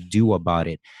what you do about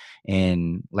it.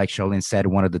 And like Shaolin said,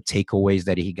 one of the takeaways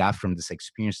that he got from this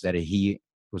experience that he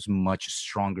was much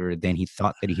stronger than he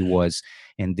thought that he was.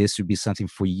 And this would be something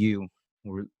for you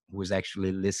who is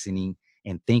actually listening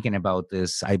and thinking about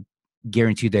this. I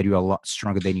guarantee that you're a lot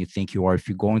stronger than you think you are. If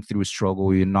you're going through a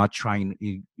struggle, you're not trying,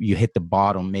 you hit the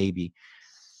bottom maybe,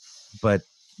 but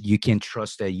you can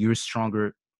trust that you're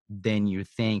stronger than you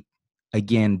think.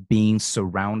 Again, being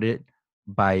surrounded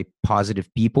by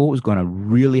positive people is going to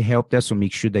really help that. So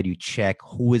make sure that you check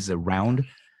who is around,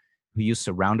 who you're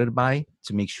surrounded by,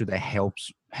 to make sure that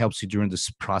helps you during this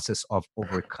process of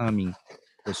overcoming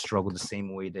the struggle the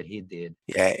same way that he did.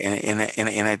 yeah.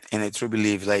 And I truly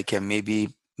believe, like, maybe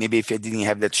if I didn't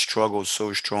have that struggle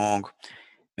so strong,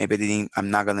 maybe I'm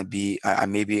not gonna be.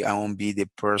 Maybe I won't be the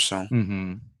person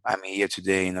Mm-hmm. I'm here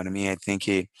today. You know what I mean? I think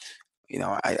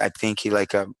I think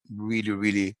like a really,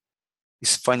 really.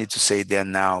 It's funny to say that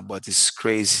now, but it's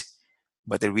crazy.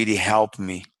 But it really helped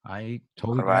me, I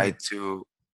totally all get right,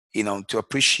 it. to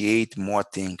appreciate more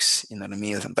things. You know what I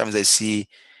mean? Sometimes I see,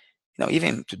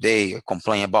 even today, I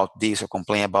complain about this or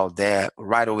complain about that.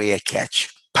 Right away, I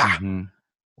catch. Pa! Mm-hmm.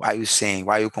 Why are you saying?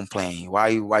 Why are you complaining?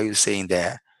 Why are you saying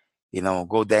that?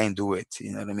 Go there and do it.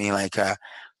 You know what I mean? Like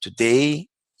today,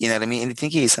 you know what I mean? And the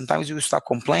thing is, sometimes you start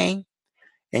complaining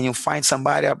and you find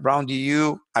somebody around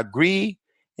you agree,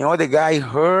 the guy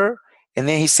heard, and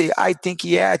then he say, I think,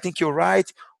 yeah, I think you're right.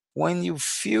 When you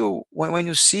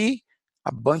see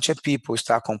a bunch of people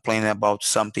start complaining about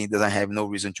something that doesn't have no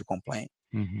reason to complain.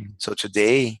 Mm-hmm. So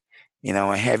today,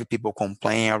 I have people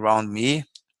complaining around me.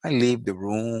 I leave the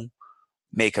room,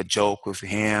 make a joke with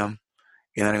him,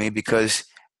 you know what I mean? Because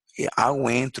I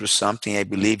went through something. I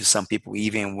believe some people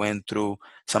even went through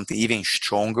something even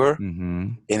stronger,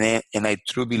 Mm-hmm. and I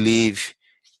truly believe,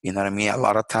 you know what I mean. A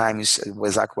lot of times, it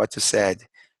was like what you said.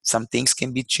 Some things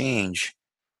can be changed,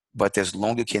 but as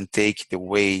long you can take the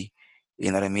way,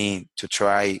 you know what I mean, to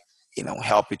try,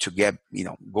 help you to get,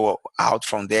 go out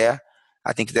from there.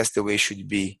 I think that's the way it should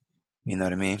be. You know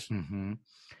what I mean. Mm-hmm.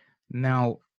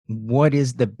 Now, what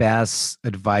is the best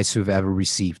advice you've ever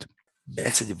received?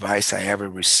 Best advice I ever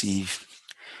received.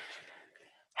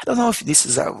 I don't know if this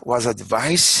was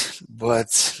advice,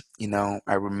 but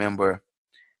I remember.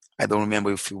 I don't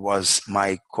remember if it was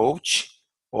my coach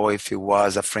or if it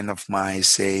was a friend of mine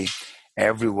say,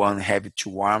 everyone have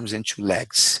two arms and two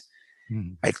legs.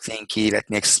 Mm-hmm. I think let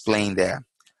me explain that.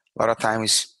 A lot of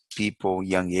times people,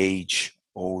 young age,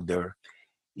 older,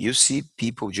 you see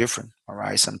people different, all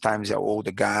right? Sometimes the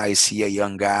older guy see a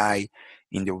young guy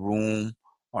in the room,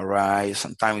 All right.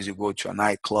 Sometimes you go to a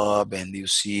nightclub and you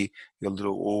see you're a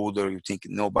little older. You think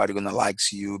nobody gonna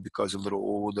likes you because you're a little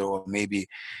older, or maybe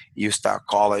you start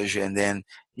college and then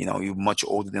you're much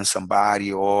older than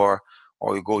somebody, or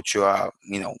you go to a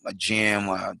gym,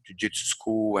 a jiu-jitsu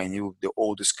school, and you the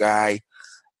oldest guy.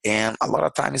 And a lot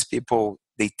of times people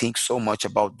they think so much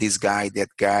about this guy, that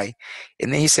guy,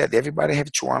 and then he said everybody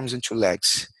have two arms and two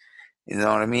legs. You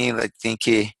know what I mean? I think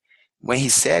when he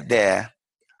said that,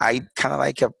 I kind of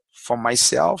like for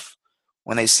myself,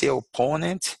 when I say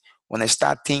opponent, when I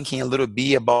start thinking a little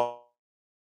bit about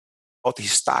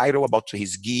his title, about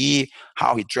his gi,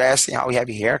 how he dressing, how he have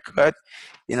a haircut,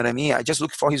 you know what I mean? I just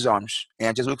look for his arms and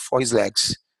I just look for his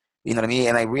legs. You know what I mean?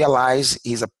 And I realize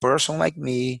he's a person like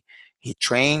me. He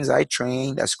trains, I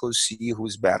train. Let's go see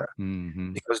who's better.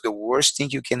 Mm-hmm. Because the worst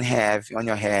thing you can have on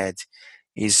your head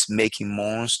is making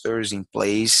monsters in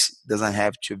place. Doesn't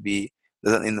have to be.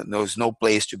 There's no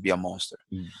place to be a monster.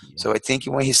 Yeah. So I think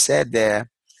when he said that,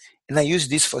 and I use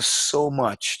this for so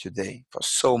much today, for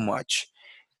so much.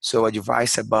 So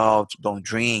advice about don't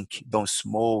drink, don't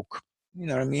smoke. You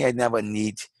know what I mean? I never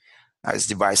need a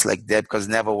device like that because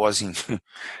never was in,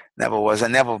 never was. I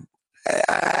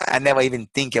never even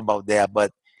think about that.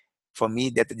 But for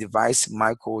me, that the device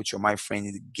my coach or my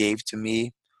friend gave to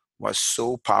me was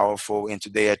so powerful. And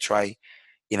today I try,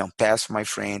 pass for my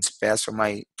friends, pass for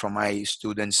my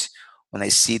students. When I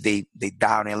see they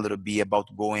down a little bit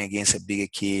about going against a bigger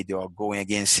kid or going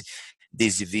against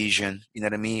this division, you know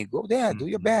what I mean? Go there, do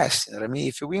your Mm-hmm. best. You know what I mean?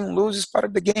 If you win or lose, it's part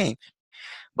of the game.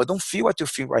 But don't feel what you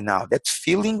feel right now. That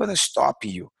feeling gonna stop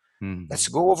you. Let's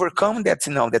Mm-hmm. go overcome that,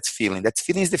 that feeling. That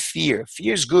feeling is the fear.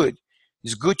 Fear is good.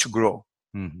 It's good to grow. All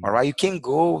Mm-hmm. right. You can't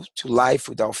go to life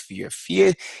without fear.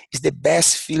 Fear is the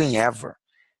best feeling ever.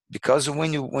 Because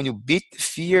when you beat the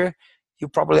fear, you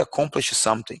probably accomplish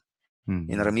something. You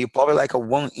know what I Mm-hmm. mean? You're probably like a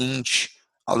 1 inch,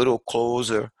 a little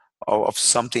closer of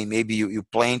something maybe you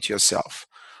plan to yourself.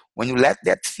 When you let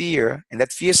that fear, and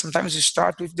that fear sometimes you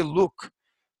start with the look,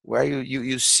 where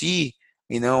you see,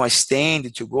 a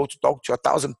stand to go to talk to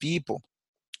 1,000 people.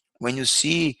 When you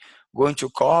see going to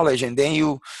college and then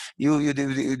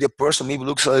the person maybe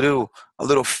looks a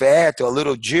little fat or a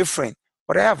little different,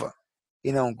 whatever.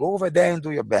 Go over there and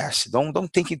do your best.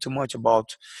 Don't think too much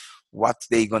about what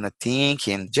they gonna think,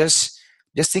 and just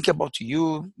think about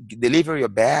you, deliver your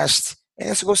best, and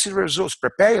let's go see the results.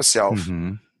 Prepare yourself.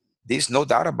 Mm-hmm. There's no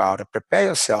doubt about it. Prepare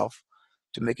yourself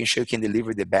to making sure you can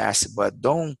deliver the best, but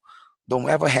don't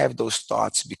ever have those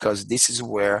thoughts, because this is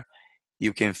where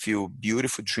you can feel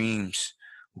beautiful dreams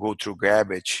go through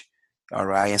garbage. All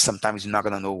right. And sometimes you're not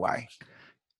gonna know why.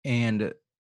 And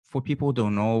for people who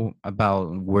don't know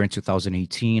about, we're in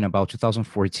 2018, about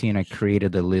 2014, I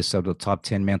created a list of the top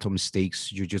 10 mental mistakes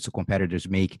jiu-jitsu competitors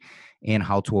make and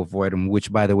how to avoid them,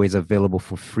 which, by the way, is available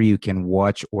for free. You can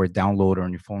watch or download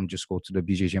on your phone. Just go to the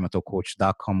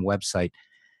bjjmentalcoach.com website.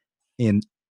 And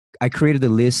I created a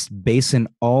list based on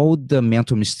all the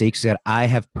mental mistakes that I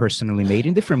have personally made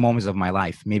in different moments of my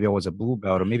life. Maybe I was a blue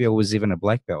belt, or maybe I was even a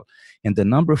black belt. And the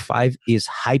number 5 is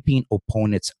hyping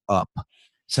opponents up.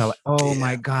 So, like, oh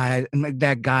my Yeah. God,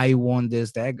 that guy won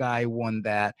this, that guy won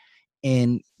that.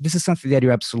 And this is something that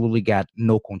you absolutely got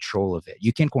no control of it.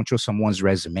 You can control someone's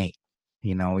resume,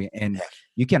 and Yeah.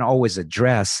 you can always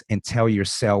address and tell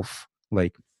yourself,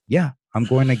 like, yeah, I'm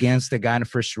going against the guy in the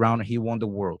first round. He won the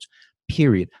world,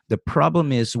 period. The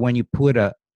problem is when you put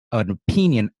an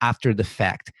opinion after the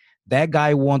fact. That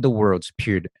guy won the worlds,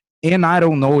 period. And I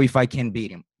don't know if I can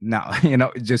beat him. No,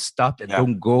 just stop it. Yeah.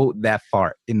 Don't go that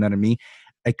far. You know what I mean?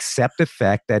 Accept the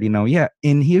fact that, yeah.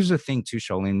 And here's the thing too,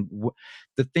 Shaolin.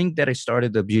 The thing that I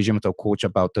started the BJJ mental coach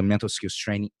about the mental skills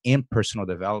training and personal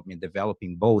development,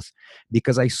 developing both,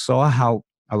 because I saw how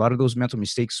a lot of those mental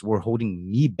mistakes were holding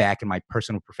me back in my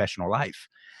personal professional life.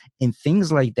 And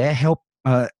things like that help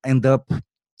end up,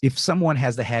 if someone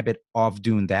has the habit of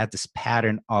doing that, this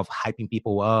pattern of hyping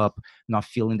people up, not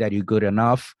feeling that you're good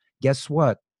enough, guess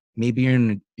what? Maybe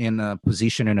you're in a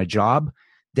position in a job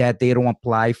that they don't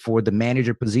apply for the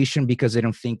manager position because they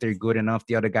don't think they're good enough.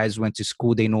 The other guys went to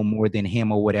school, they know more than him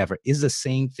or whatever. It's the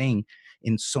same thing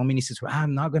in so many situations.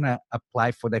 I'm not going to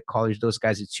apply for that college. Those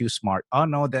guys are too smart. Oh,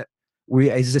 no,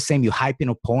 it's the same. You hyping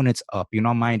opponents up. You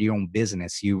don't mind your own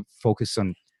business. You focus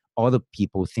on other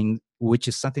people thing, which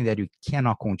is something that you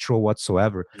cannot control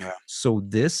whatsoever. Yeah. So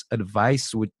this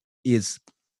advice is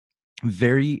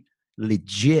very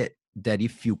legit, that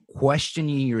if you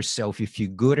questioning yourself, if you're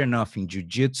good enough in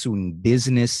jiu-jitsu, in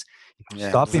business, Yeah.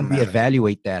 stop Doesn't and matter.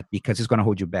 reevaluate that, because it's going to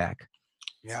hold you back.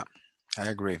 Yeah. I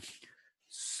agree.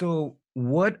 So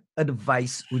what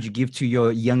advice would you give to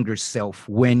your younger self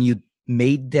when you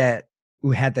made that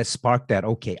who had that spark that,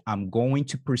 okay, I'm going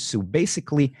to pursue,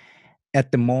 basically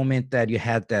at the moment that you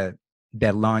had that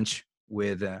lunch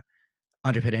with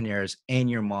entrepreneurs and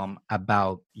your mom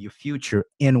about your future,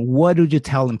 and what would you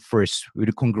tell him first? Would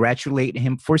you congratulate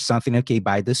him for something? Okay,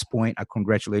 by this point I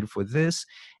congratulate you for this.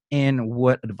 And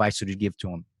what advice would you give to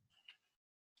him?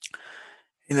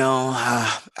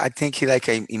 I think like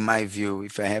in my view,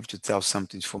 if I have to tell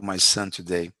something for my son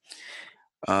today,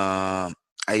 um,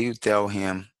 I will tell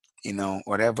him,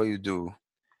 whatever you do,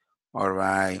 all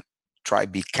right, try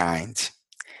be kind.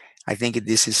 I think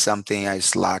this is something I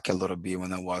slack a little bit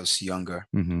when I was younger.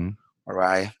 Mm-hmm. All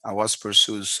right, I was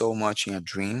pursued so much in a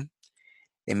dream,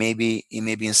 and maybe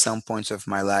in some points of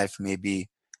my life, maybe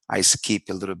I skip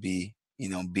a little bit,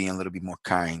 being a little bit more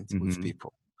kind with Mm-hmm.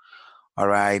 people. All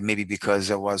right, maybe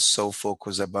because I was so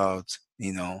focused about,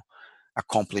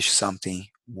 accomplish something,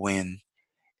 win,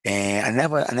 and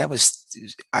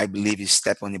I believe you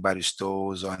step on anybody's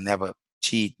toes, or I never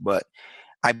cheat, but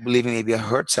I believe maybe I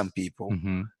hurt some people,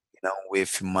 Mm-hmm.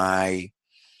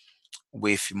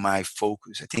 with my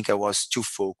focus. I think I was too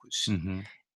focused, Mm-hmm.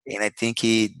 and I think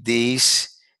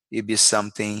this will be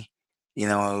something,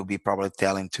 I will be probably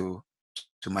telling to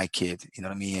my kid. You know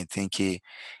what I mean? I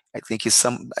think it's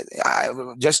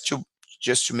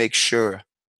just to make sure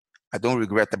I don't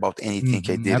regret about anything I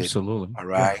Mm-hmm. did it. Absolutely. All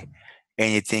Yeah. right.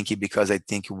 Anything because I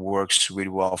think it works really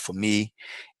well for me.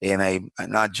 And I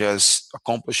not just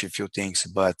accomplish a few things,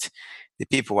 but the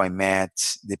people I met,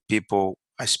 the people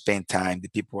I spend time, the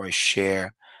people I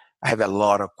share. I have a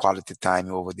lot of quality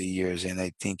time over the years, and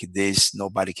I think this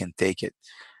nobody can take it.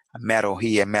 A medal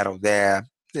here, a medal there.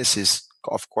 This is,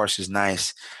 of course, is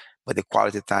nice, but the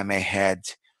quality time I had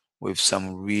with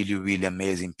some really, really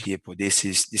amazing people. This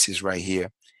is right here.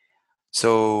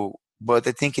 So, but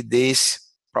I think this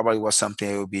probably was something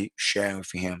I will be sharing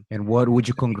with him And what would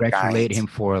you to be kind. congratulate him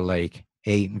for? Like,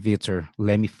 hey, Vitor,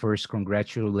 let me first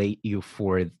congratulate you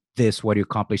for this, what you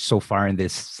accomplished so far in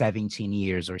this 17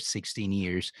 years or 16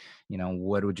 years.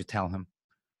 What would you tell him?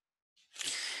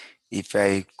 If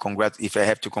I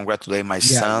have to congratulate my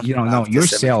Yeah, son no, after 17,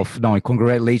 yourself. No,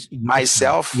 congratulate yourself.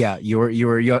 myself, Yeah,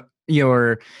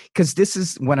 your, because this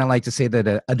is when I like to say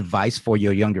that advice for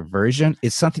your younger version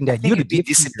is something I that think you'd it'd be give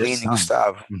to your discipline, son.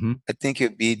 Gustavo. Mm-hmm. I think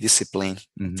it'd be discipline.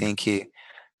 I Mm-hmm. think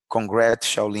congrats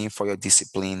Shaolin for your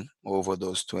discipline over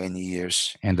those 20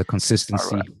 years. And the All right.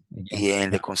 consistency again. Yeah,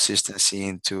 and Yeah. the consistency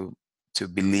into to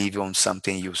believe on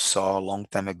something you saw a long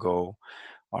time ago.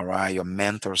 All right, your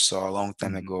mentor saw a long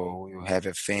time Mm-hmm. ago. You have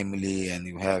a family, and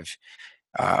you have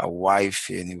a wife,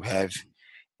 and you have,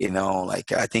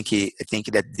 like I think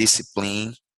that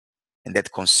discipline and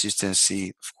that consistency,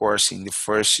 of course, in the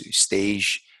first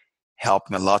stage,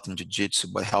 helped me a lot in jiu-jitsu,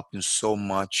 but helped me so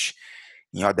much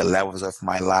in other levels of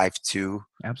my life too.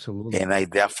 Absolutely. And I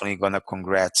definitely gonna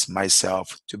congrats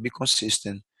myself to be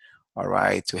consistent, all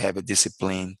right, to have a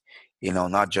discipline,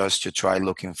 not just to try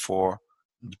looking for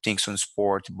things on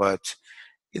sport, but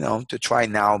to try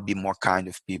now be more kind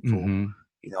of people,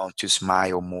 Mm-hmm. to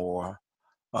smile more.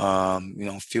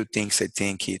 Few things I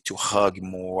think to hug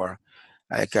more.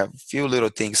 Like a few little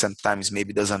things sometimes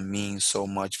maybe doesn't mean so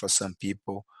much for some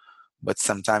people, but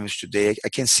sometimes today I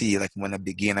can see like when a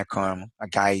beginner come, a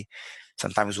guy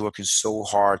sometimes working so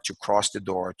hard to cross the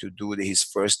door to do his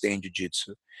first day in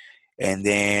jiu-jitsu, and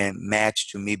then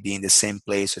match to me being the same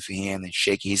place with him and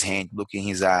shaking his hand, looking in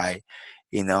his eye,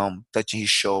 touching his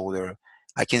shoulder.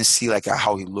 I can see like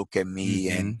how he look at me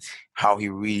and Mm-hmm. how he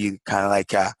really kind of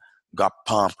like got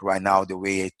pumped right now the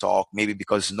way I talk. Maybe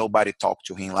because nobody talked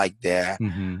to him like that.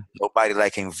 Mm-hmm. Nobody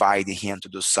like invited him to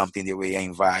do something the way I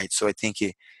invite. So I think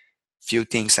a few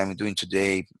things I'm doing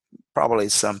today probably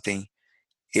something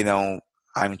you know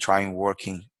I'm trying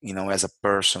working as a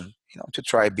person to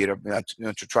try be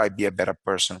to try be a better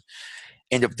person.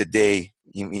 End of the day,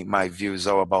 in my view, is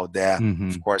all about that. Of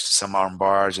Mm-hmm. course, some arm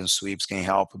bars and sweeps can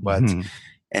help, but Mm-hmm.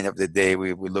 end of the day,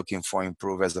 we're looking for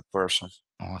improve as a person.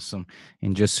 Awesome.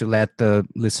 And just to let the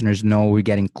listeners know, we're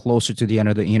getting closer to the end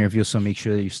of the interview. So make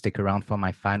sure that you stick around for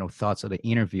my final thoughts of the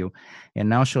interview. And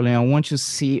now, Sholin, I want you to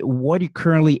see what you're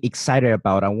currently excited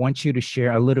about. I want you to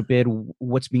share a little bit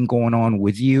what's been going on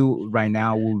with you right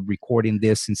now. We're recording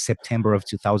this in September of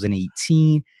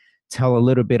 2018. Tell a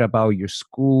little bit about your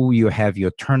school. You have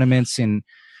your tournaments in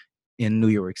New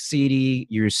York City.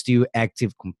 You're still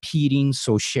active competing.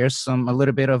 So share a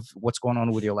little bit of what's going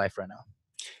on with your life right now.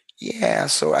 Yeah,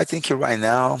 so I think right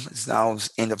now it's now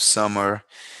end of summer,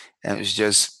 and it's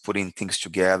just putting things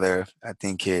together. I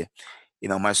think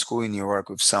my school in New York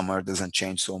with summer doesn't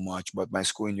change so much, but my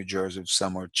school in New Jersey with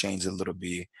summer changed a little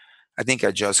bit. I think I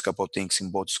adjust a couple of things in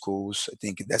both schools. I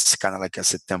think that's kind of like a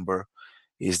September.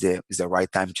 is the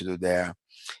right time to do that.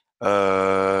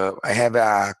 I have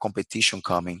a competition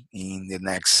coming in the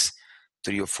next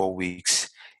 3 or 4 weeks,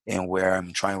 and where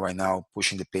I'm trying right now,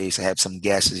 pushing the pace. I have some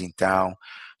guests in town,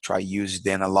 try use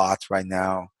them a lot right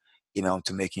now,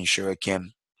 to making sure I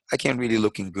can really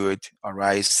looking good. All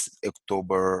right, it's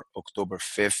October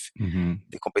 5th, Mm-hmm.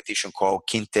 the competition called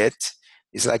Quintet.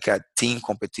 It's like a team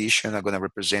competition. I'm gonna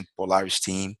represent Polaris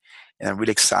team, and I'm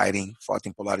really excited. Fought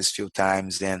in Polaris few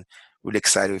times, and really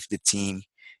excited with the team.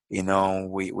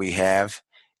 We have,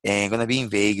 and gonna be in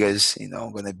Vegas.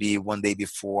 Gonna be one day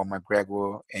before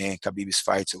McGregor and Khabib's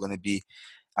fight. So gonna be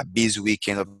a busy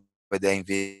weekend over there in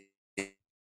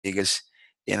Vegas,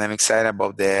 and I'm excited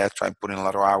about that. Trying putting a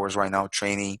lot of hours right now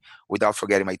training without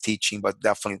forgetting my teaching, but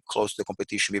definitely close to the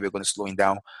competition. Maybe we're gonna slowing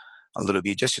down a little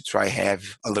bit just to try have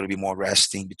a little bit more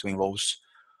resting between roles.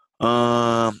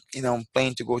 I'm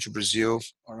planning to go to Brazil,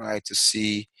 all right, to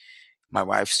see my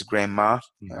wife's grandma.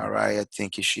 Mm-hmm. All right, I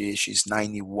think she's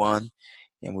 91,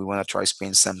 and we want to try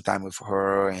spend some time with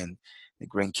her and the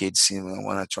grandkids.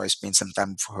 Want to try spend some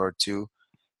time with her too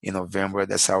in November.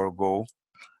 That's our goal.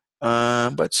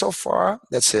 But so far,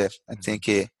 that's it. I think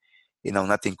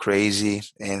nothing crazy,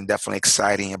 and definitely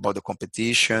exciting about the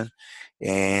competition,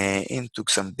 and took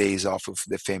some days off with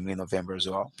the family in November as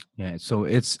well. Yeah, so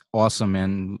it's awesome,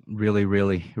 and really,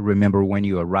 really remember when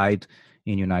you arrived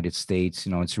in United States.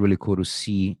 It's really cool to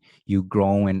see you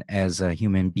growing as a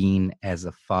human being, as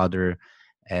a father,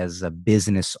 as a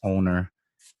business owner,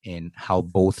 and how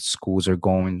both schools are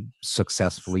going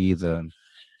successfully.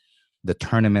 The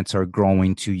tournaments are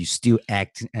growing to you still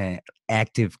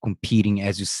active competing,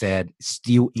 as you said,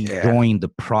 still Yeah, enjoying the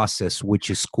process, which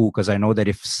is cool, because I know that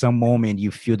if some moment you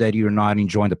feel that you're not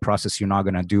enjoying the process, you're not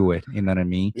going to do it, you know what I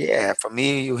mean? yeah. For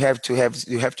me, you have to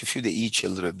feel the itch a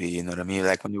little bit. You know what I mean?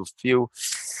 Like when you feel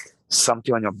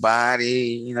something on your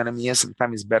body. You know what I mean?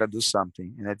 Sometimes it's better do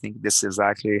something, and I think this is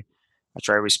exactly. I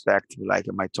try to respect like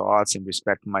my thoughts and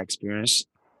respect my experience,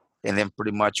 and then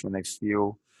pretty much when I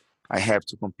feel I have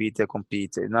to compete, I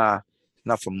compete.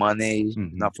 Not for money, Hmm.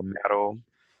 not for medal,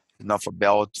 not for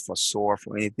belt, for sword,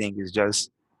 for anything. It's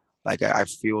just like I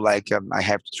feel like I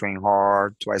have to train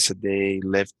hard twice a day,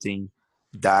 lifting,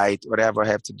 diet, whatever I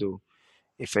have to do.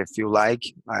 If I feel like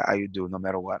I do, no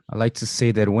matter what. I like to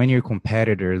say that when you're a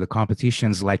competitor, the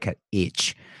competition's like an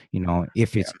itch.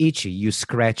 If Yeah, it's itchy, you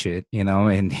scratch it,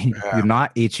 and you're yeah,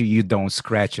 not itchy, you don't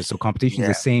scratch it. So competition is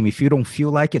yeah, the same. If you don't feel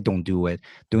like it, don't do it.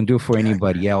 Don't do it for yeah,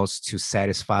 anybody else to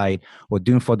satisfy, or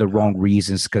doing for the yeah. wrong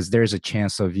reasons, because there's a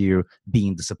chance of you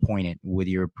being disappointed with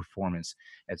your performance.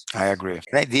 That's I agree.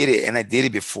 And I did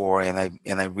it before, and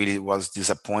I really was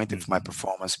disappointed with my Mhm.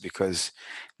 performance because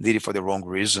I did it for the wrong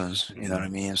reasons. You know what I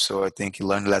Mhm. mean? So I think he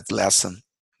learned that lesson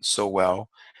so well.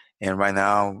 And right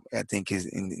now, I think is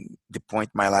in the point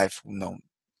in my life,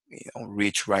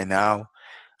 reach right now.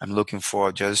 I'm looking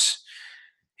for just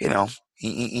you know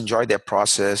enjoy that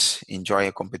process, enjoy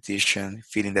a competition,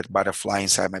 feeling that butterfly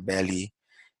inside my belly,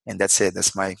 and that's it.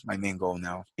 That's my main goal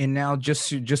now. And now, just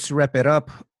to wrap it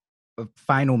up, a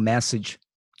final message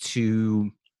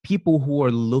to people who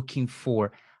are looking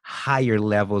for higher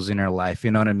levels in their life. You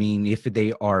know what I mean? If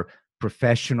they are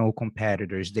professional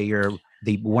competitors,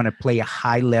 they want to play a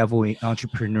high level in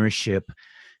entrepreneurship.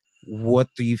 What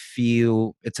do you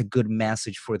feel it's a good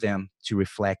message for them to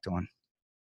reflect on?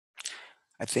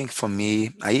 I think for me,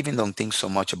 I even don't think so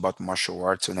much about martial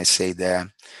arts when I say that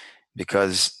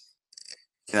because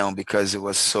because it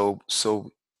was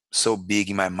so big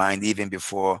in my mind even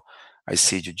before I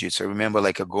see jiu-jitsu. I remember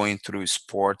like going through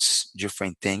sports,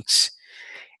 different things,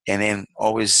 and then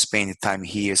always spending time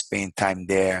here, spending time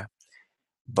there.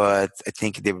 But I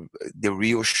think the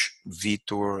real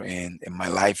Vitor and my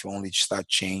life only start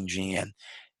changing, and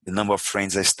the number of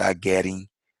friends I start getting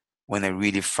when I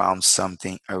really found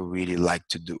something I really like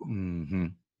to do. Hmm.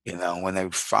 When I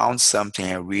found something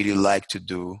I really like to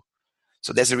do.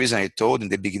 So that's the reason I told in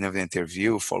the beginning of the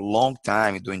interview, for a long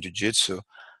time doing jiu-jitsu,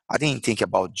 I didn't think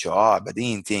about job. I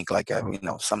didn't think like,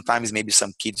 sometimes maybe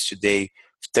some kids today,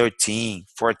 13,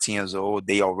 14 years old,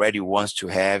 they already wants to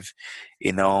have,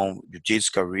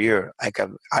 jiu-jitsu career. Like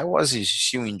I was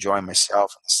still enjoying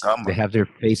myself in the They summer. have their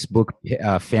Facebook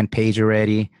fan page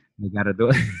already. They gotta do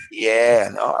it. Yeah,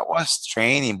 no, I was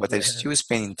training, but I still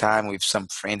spending time with some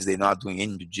friends. They're not doing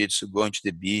any jiu-jitsu, going to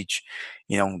the beach,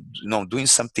 doing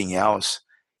something else.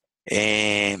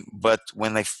 And but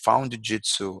when I found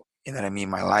jiu-jitsu, you know what I mean,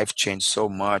 my life changed so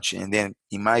much. And then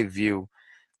in my view,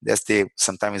 that's the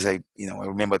sometimes I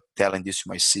remember telling this to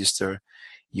my sister,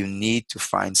 you need to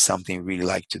find something you really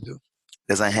like to do.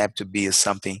 Doesn't have to be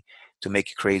something to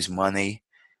make crazy money.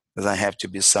 Doesn't have to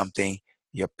be something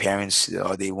your parents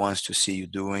or they wants to see you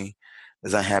doing.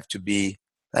 Doesn't have to be,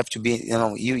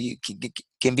 you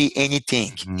can be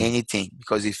anything, Hmm. anything.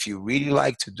 Because if you really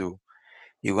like to do,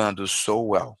 you're gonna do so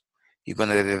well. You're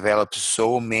gonna develop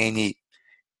so many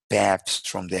paths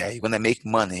from there. You're gonna make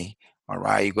money. All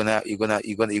right. You're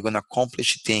gonna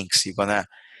accomplish things. You're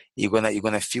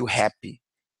gonna feel happy.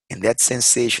 And that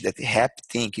sensation, that happy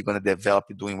thing you're gonna develop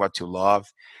doing what you love,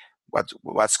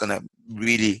 what's gonna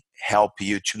really help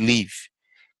you to live.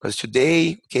 Because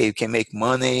today, okay, you can make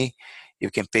money, you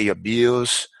can pay your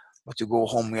bills, but you go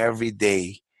home every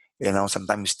day,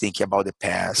 sometimes thinking about the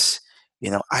past.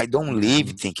 I don't live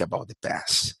Hmm. thinking about the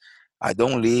past. I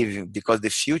don't live because the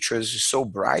future is so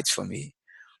bright for me.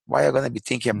 Why am I gonna be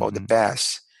thinking about the Hmm.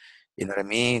 past? You know what I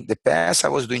mean? The past I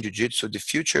was doing jujitsu. The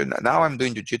future now I'm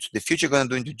doing jujitsu. The future gonna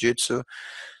do jujitsu.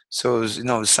 So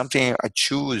something I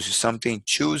choose, something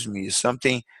choose me,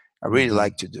 something I really Hmm.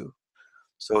 like to do.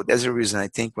 So that's the reason I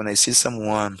think when I see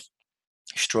someone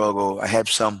struggle, I have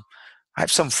some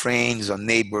friends or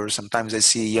neighbors. Sometimes I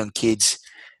see young kids,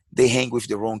 they hang with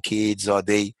the wrong kids, or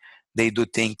they do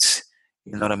things,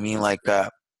 you know what I mean, like they're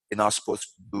not supposed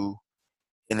to do.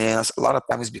 And then a lot of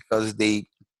times because they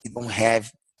don't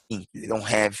have they don't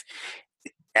have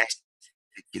math-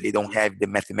 they don't have the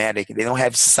mathematics, they don't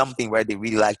have something where they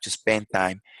really like to spend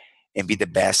time and be the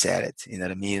Hmm. best at it. You know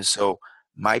what I mean? So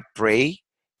my pray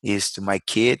is to my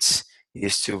kids,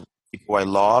 is to people I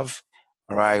love,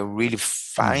 or I really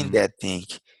find Hmm. that thing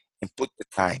and put the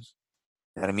time.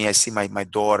 You know what I mean? I see my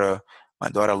daughter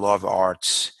love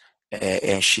arts,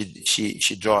 and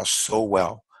she draws so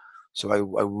well. So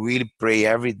I really pray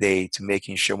every day to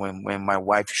making sure when my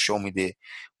wife show me the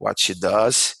what she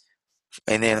does,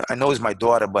 and then I know it's my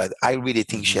daughter, but I really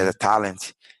think she has Hmm. a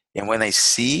talent. And when I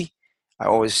see, I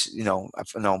always,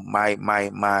 my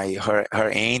her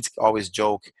aunt always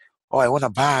joke, "Oh, I want to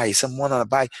buy someone on a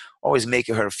buy," always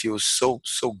making her feel so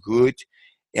good.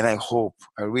 And I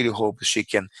really hope she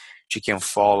can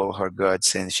follow her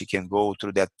guts and she can go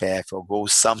through that path or go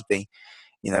something.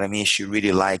 You know what I mean? She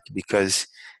really like because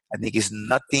I think it's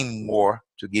nothing more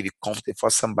to give you confidence for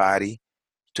somebody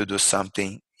to do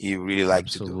something you really like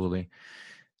to do. Absolutely.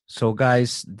 So,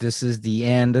 guys, this is the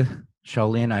end.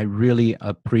 Shaolin, I really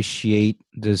appreciate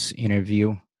this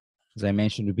interview. As I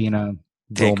mentioned, you've been a role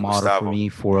Thank you, model for Gustavo. me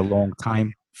for a long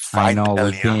time. I know Finally,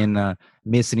 we've huh? been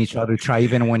missing each other. Try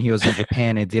even when he was in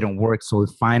Japan, it didn't work. So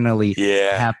it finally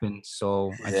Yeah, happened.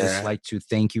 So I just yeah. like to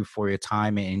thank you for your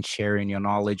time and sharing your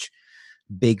knowledge.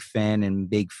 Big fan and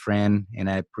big friend, and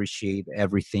I appreciate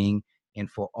everything. And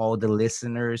for all the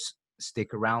listeners,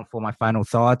 stick around for my final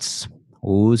thoughts.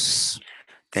 Os.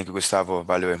 Thank you, Gustavo.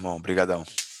 Valeu, irmão. Obrigadão.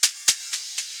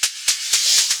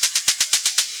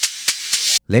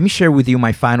 Let me share with you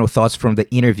my final thoughts from the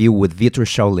interview with Vitor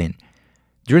Shaolin.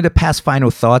 During the past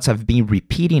final thoughts, I've been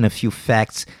repeating a few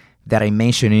facts that I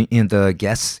mentioned in the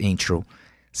guest intro.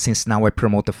 Since now I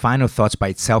promote the final thoughts by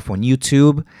itself on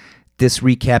YouTube, this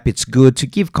recap it's good to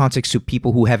give context to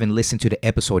people who haven't listened to the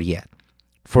episode yet.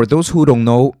 For those who don't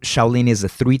know, Shaolin is a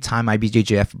 3-time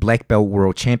IBJJF black belt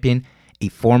world champion, a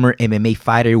former MMA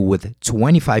fighter with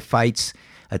 25 fights,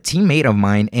 a teammate of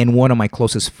mine, and one of my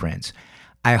closest friends.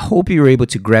 I hope you're able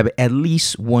to grab at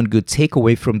least one good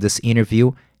takeaway from this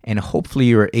interview, and hopefully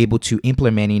you're able to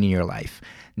implement it in your life.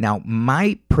 Now,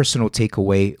 my personal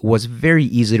takeaway was very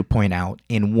easy to point out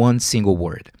in one single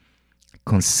word: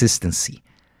 consistency.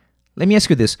 Let me ask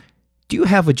you this: do you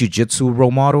have a jiu-jitsu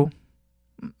role model?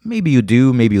 Maybe you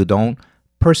do, maybe you don't.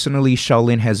 Personally,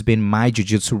 Shaolin has been my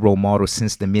jiu-jitsu role model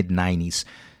since the mid 90s.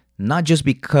 Not just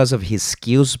because of his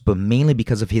skills, but mainly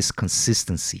because of his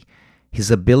consistency. His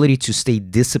ability to stay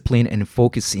disciplined and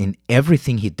focused in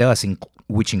everything he does,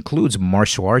 which includes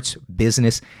martial arts,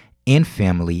 business, and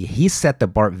family. He set the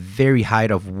bar very high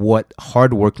of what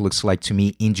hard work looks like to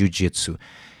me in jiu-jitsu.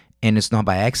 And it's not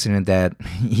by accident that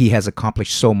he has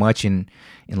accomplished so much in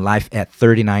life at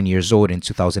 39 years old in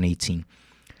 2018.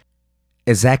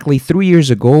 Exactly 3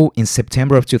 years ago, in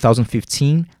September of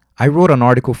 2015, I wrote an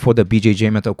article for the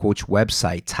BJJ Mental Coach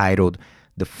website titled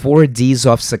The 4Ds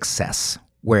of Success,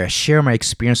 where I share my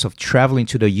experience of traveling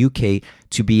to the UK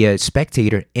to be a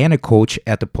spectator and a coach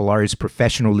at the Polaris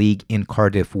Professional League in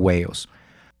Cardiff, Wales.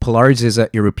 Polaris is a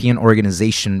European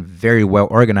organization, very well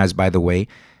organized, by the way,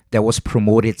 that was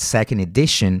promoted second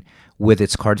edition with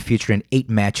its card featuring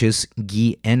 8 matches,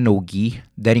 gi and no gi,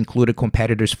 that included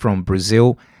competitors from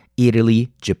Brazil, Italy,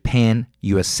 Japan,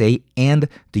 USA, and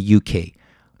the UK,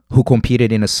 who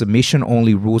competed in a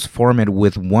submission-only rules format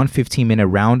with one 15-minute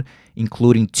round,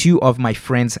 including 2 of my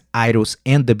friends' idols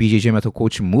and the BJJ Metal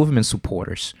Coach movement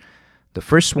supporters. The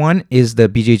first one is the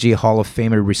BJJ Hall of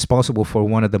Famer responsible for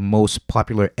one of the most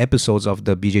popular episodes of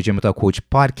the BJJ Mental Coach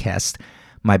podcast,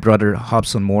 my brother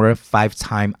Robson Moura,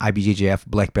 5-time IBJJF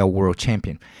Black Belt World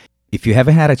Champion. If you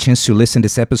haven't had a chance to listen to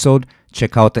this episode,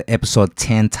 check out the episode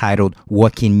 10 titled,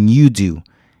 What Can You Do?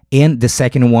 And the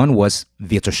second one was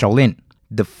Vitor Shaolin.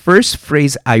 The first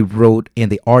phrase I wrote in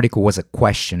the article was a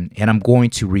question, and I'm going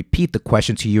to repeat the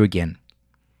question to you again.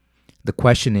 The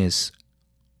question is,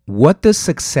 what does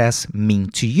success mean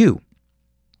to you?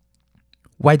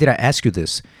 Why did I ask you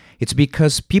this? It's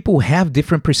because people have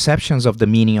different perceptions of the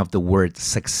meaning of the word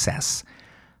success.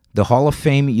 The Hall of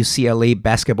Fame UCLA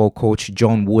basketball coach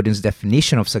John Wooden's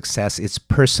definition of success is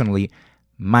personally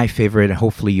my favorite, and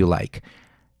hopefully you like.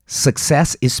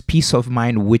 Success is peace of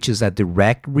mind, which is a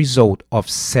direct result of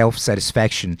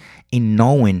self-satisfaction in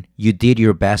knowing you did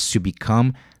your best to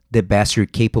become the best you're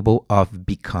capable of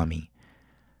becoming.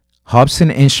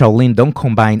 Robson and Shaolin don't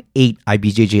combine 8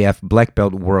 IBJJF Black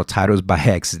Belt World titles by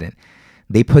accident.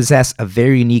 They possess a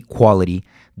very unique quality,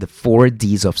 the 4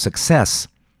 Ds of success: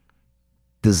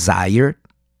 desire,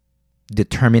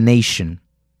 determination,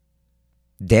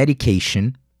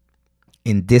 dedication,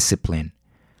 and discipline.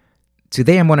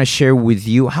 Today, I'm going to share with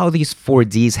you how these 4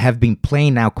 Ds have been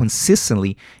playing out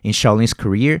consistently in Shaolin's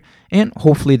career, and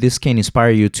hopefully this can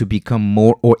inspire you to become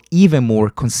more or even more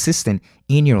consistent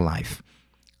in your life.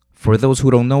 For those who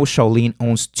don't know, Shaolin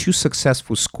owns 2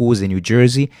 successful schools in New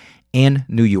Jersey and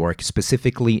New York,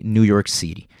 specifically New York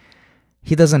City.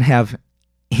 He doesn't have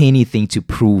anything to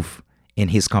prove in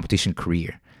his competition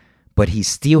career, but he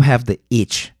still have the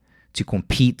itch to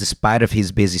compete despite of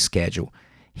his busy schedule.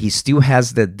 He still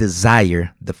has the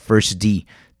desire, the first D,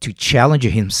 to challenge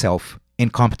himself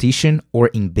in competition or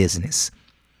in business.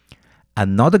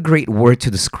 Another great word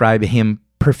to describe him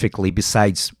perfectly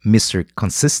besides Mr.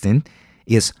 Consistent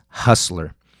is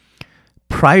hustler.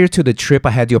 Prior to the trip,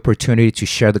 I had the opportunity to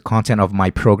share the content of my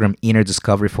program Inner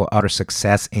Discovery for Outer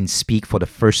Success and speak for the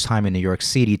first time in New York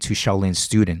City to Shaolin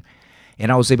students.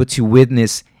 And I was able to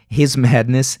witness his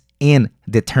madness and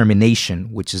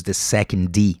determination, which is the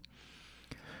second D.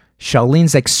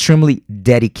 Shaolin's extremely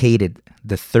dedicated,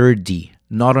 the third D,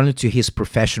 not only to his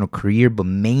professional career, but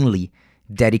mainly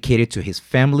dedicated to his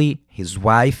family, his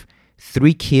wife,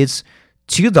 3 kids,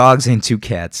 2 dogs, and 2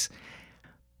 cats.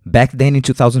 Back then in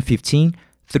 2015,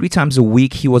 3 times a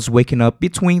week, he was waking up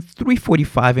between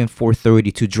 3:45 and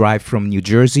 4:30 to drive from New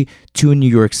Jersey to New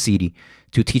York City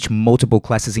to teach multiple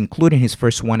classes, including his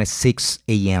first one at 6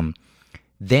 a.m.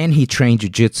 Then he trained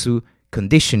jiu-jitsu,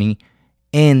 conditioning,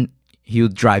 and he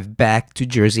would drive back to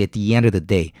Jersey at the end of the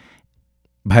day.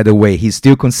 By the way, he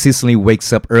still consistently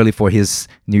wakes up early for his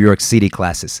New York City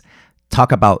classes.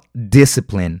 Talk about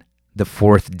discipline, the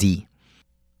 4th D.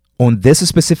 On this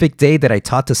specific day that I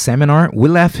taught the seminar, we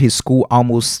left his school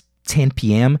almost 10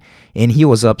 p.m. and he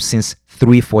was up since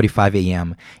 3:45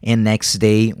 a.m. And next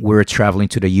day, we were traveling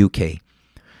to the UK.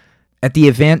 At the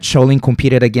event, Shaolin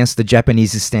competed against the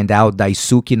Japanese standout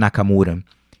Daisuke Nakamura.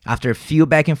 After a few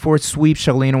back and forth sweeps,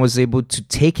 Shaolin was able to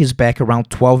take his back around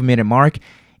 12-minute mark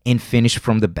and finish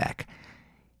from the back.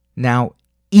 Now,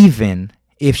 even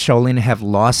if Shaolin had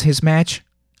lost his match,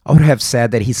 I would have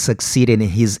said that he succeeded in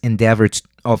his endeavor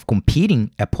of competing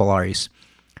at Polaris.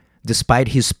 Despite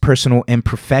his personal and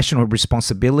professional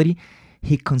responsibility,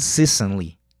 he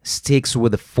consistently sticks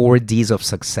with the 4 Ds of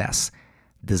success: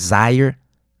 desire,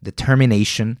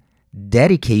 determination,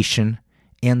 dedication,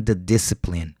 and the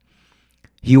discipline.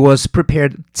 He was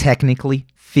prepared technically,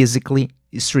 physically,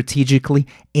 strategically,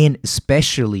 and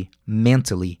especially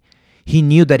mentally. He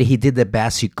knew that he did the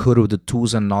best he could with the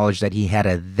tools and knowledge that he had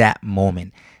at that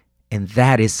moment. And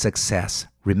that is success.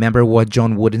 Remember what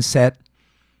John Wooden said?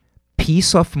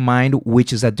 Peace of mind,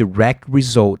 which is a direct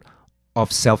result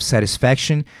of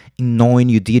self-satisfaction in knowing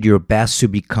you did your best to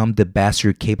become the best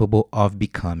you're capable of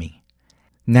becoming.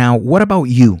 Now, what about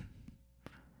you?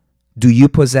 Do you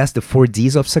possess the 4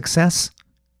 Ds of success?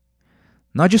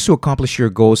 Not just to accomplish your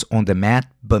goals on the mat,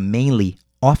 but mainly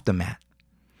off the mat.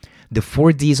 The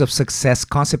 4 Ds of success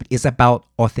concept is about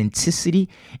authenticity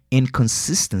and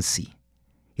consistency.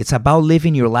 It's about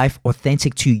living your life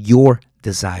authentic to your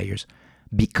desires,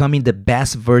 becoming the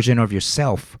best version of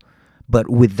yourself. But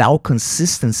without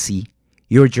consistency,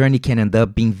 your journey can end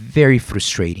up being very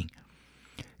frustrating.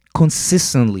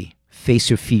 Consistently face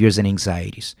your fears and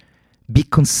anxieties. Be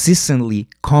consistently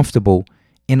comfortable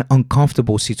in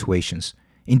uncomfortable situations.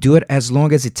 And do it as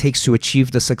long as it takes to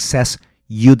achieve the success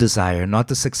you desire, not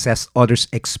the success others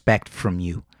expect from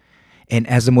you. And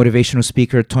as the motivational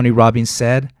speaker Tony Robbins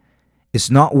said, it's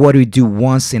not what we do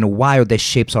once in a while that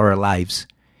shapes our lives.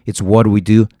 It's what we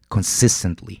do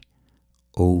consistently.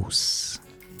 Os.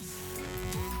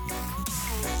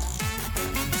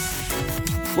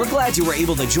 We're glad you were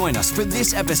able to join us for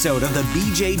this episode of the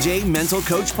BJJ Mental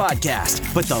Coach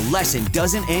Podcast, but the lesson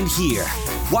doesn't end here.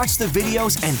 Watch the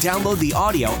videos and download the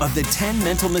audio of the 10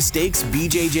 mental mistakes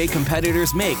BJJ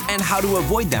competitors make and how to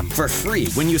avoid them for free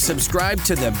when you subscribe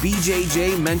to the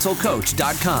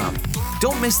BJJMentalCoach.com.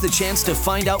 Don't miss the chance to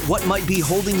find out what might be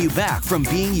holding you back from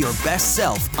being your best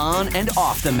self on and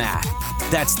off the mat.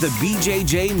 That's the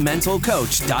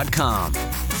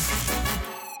BJJMentalCoach.com.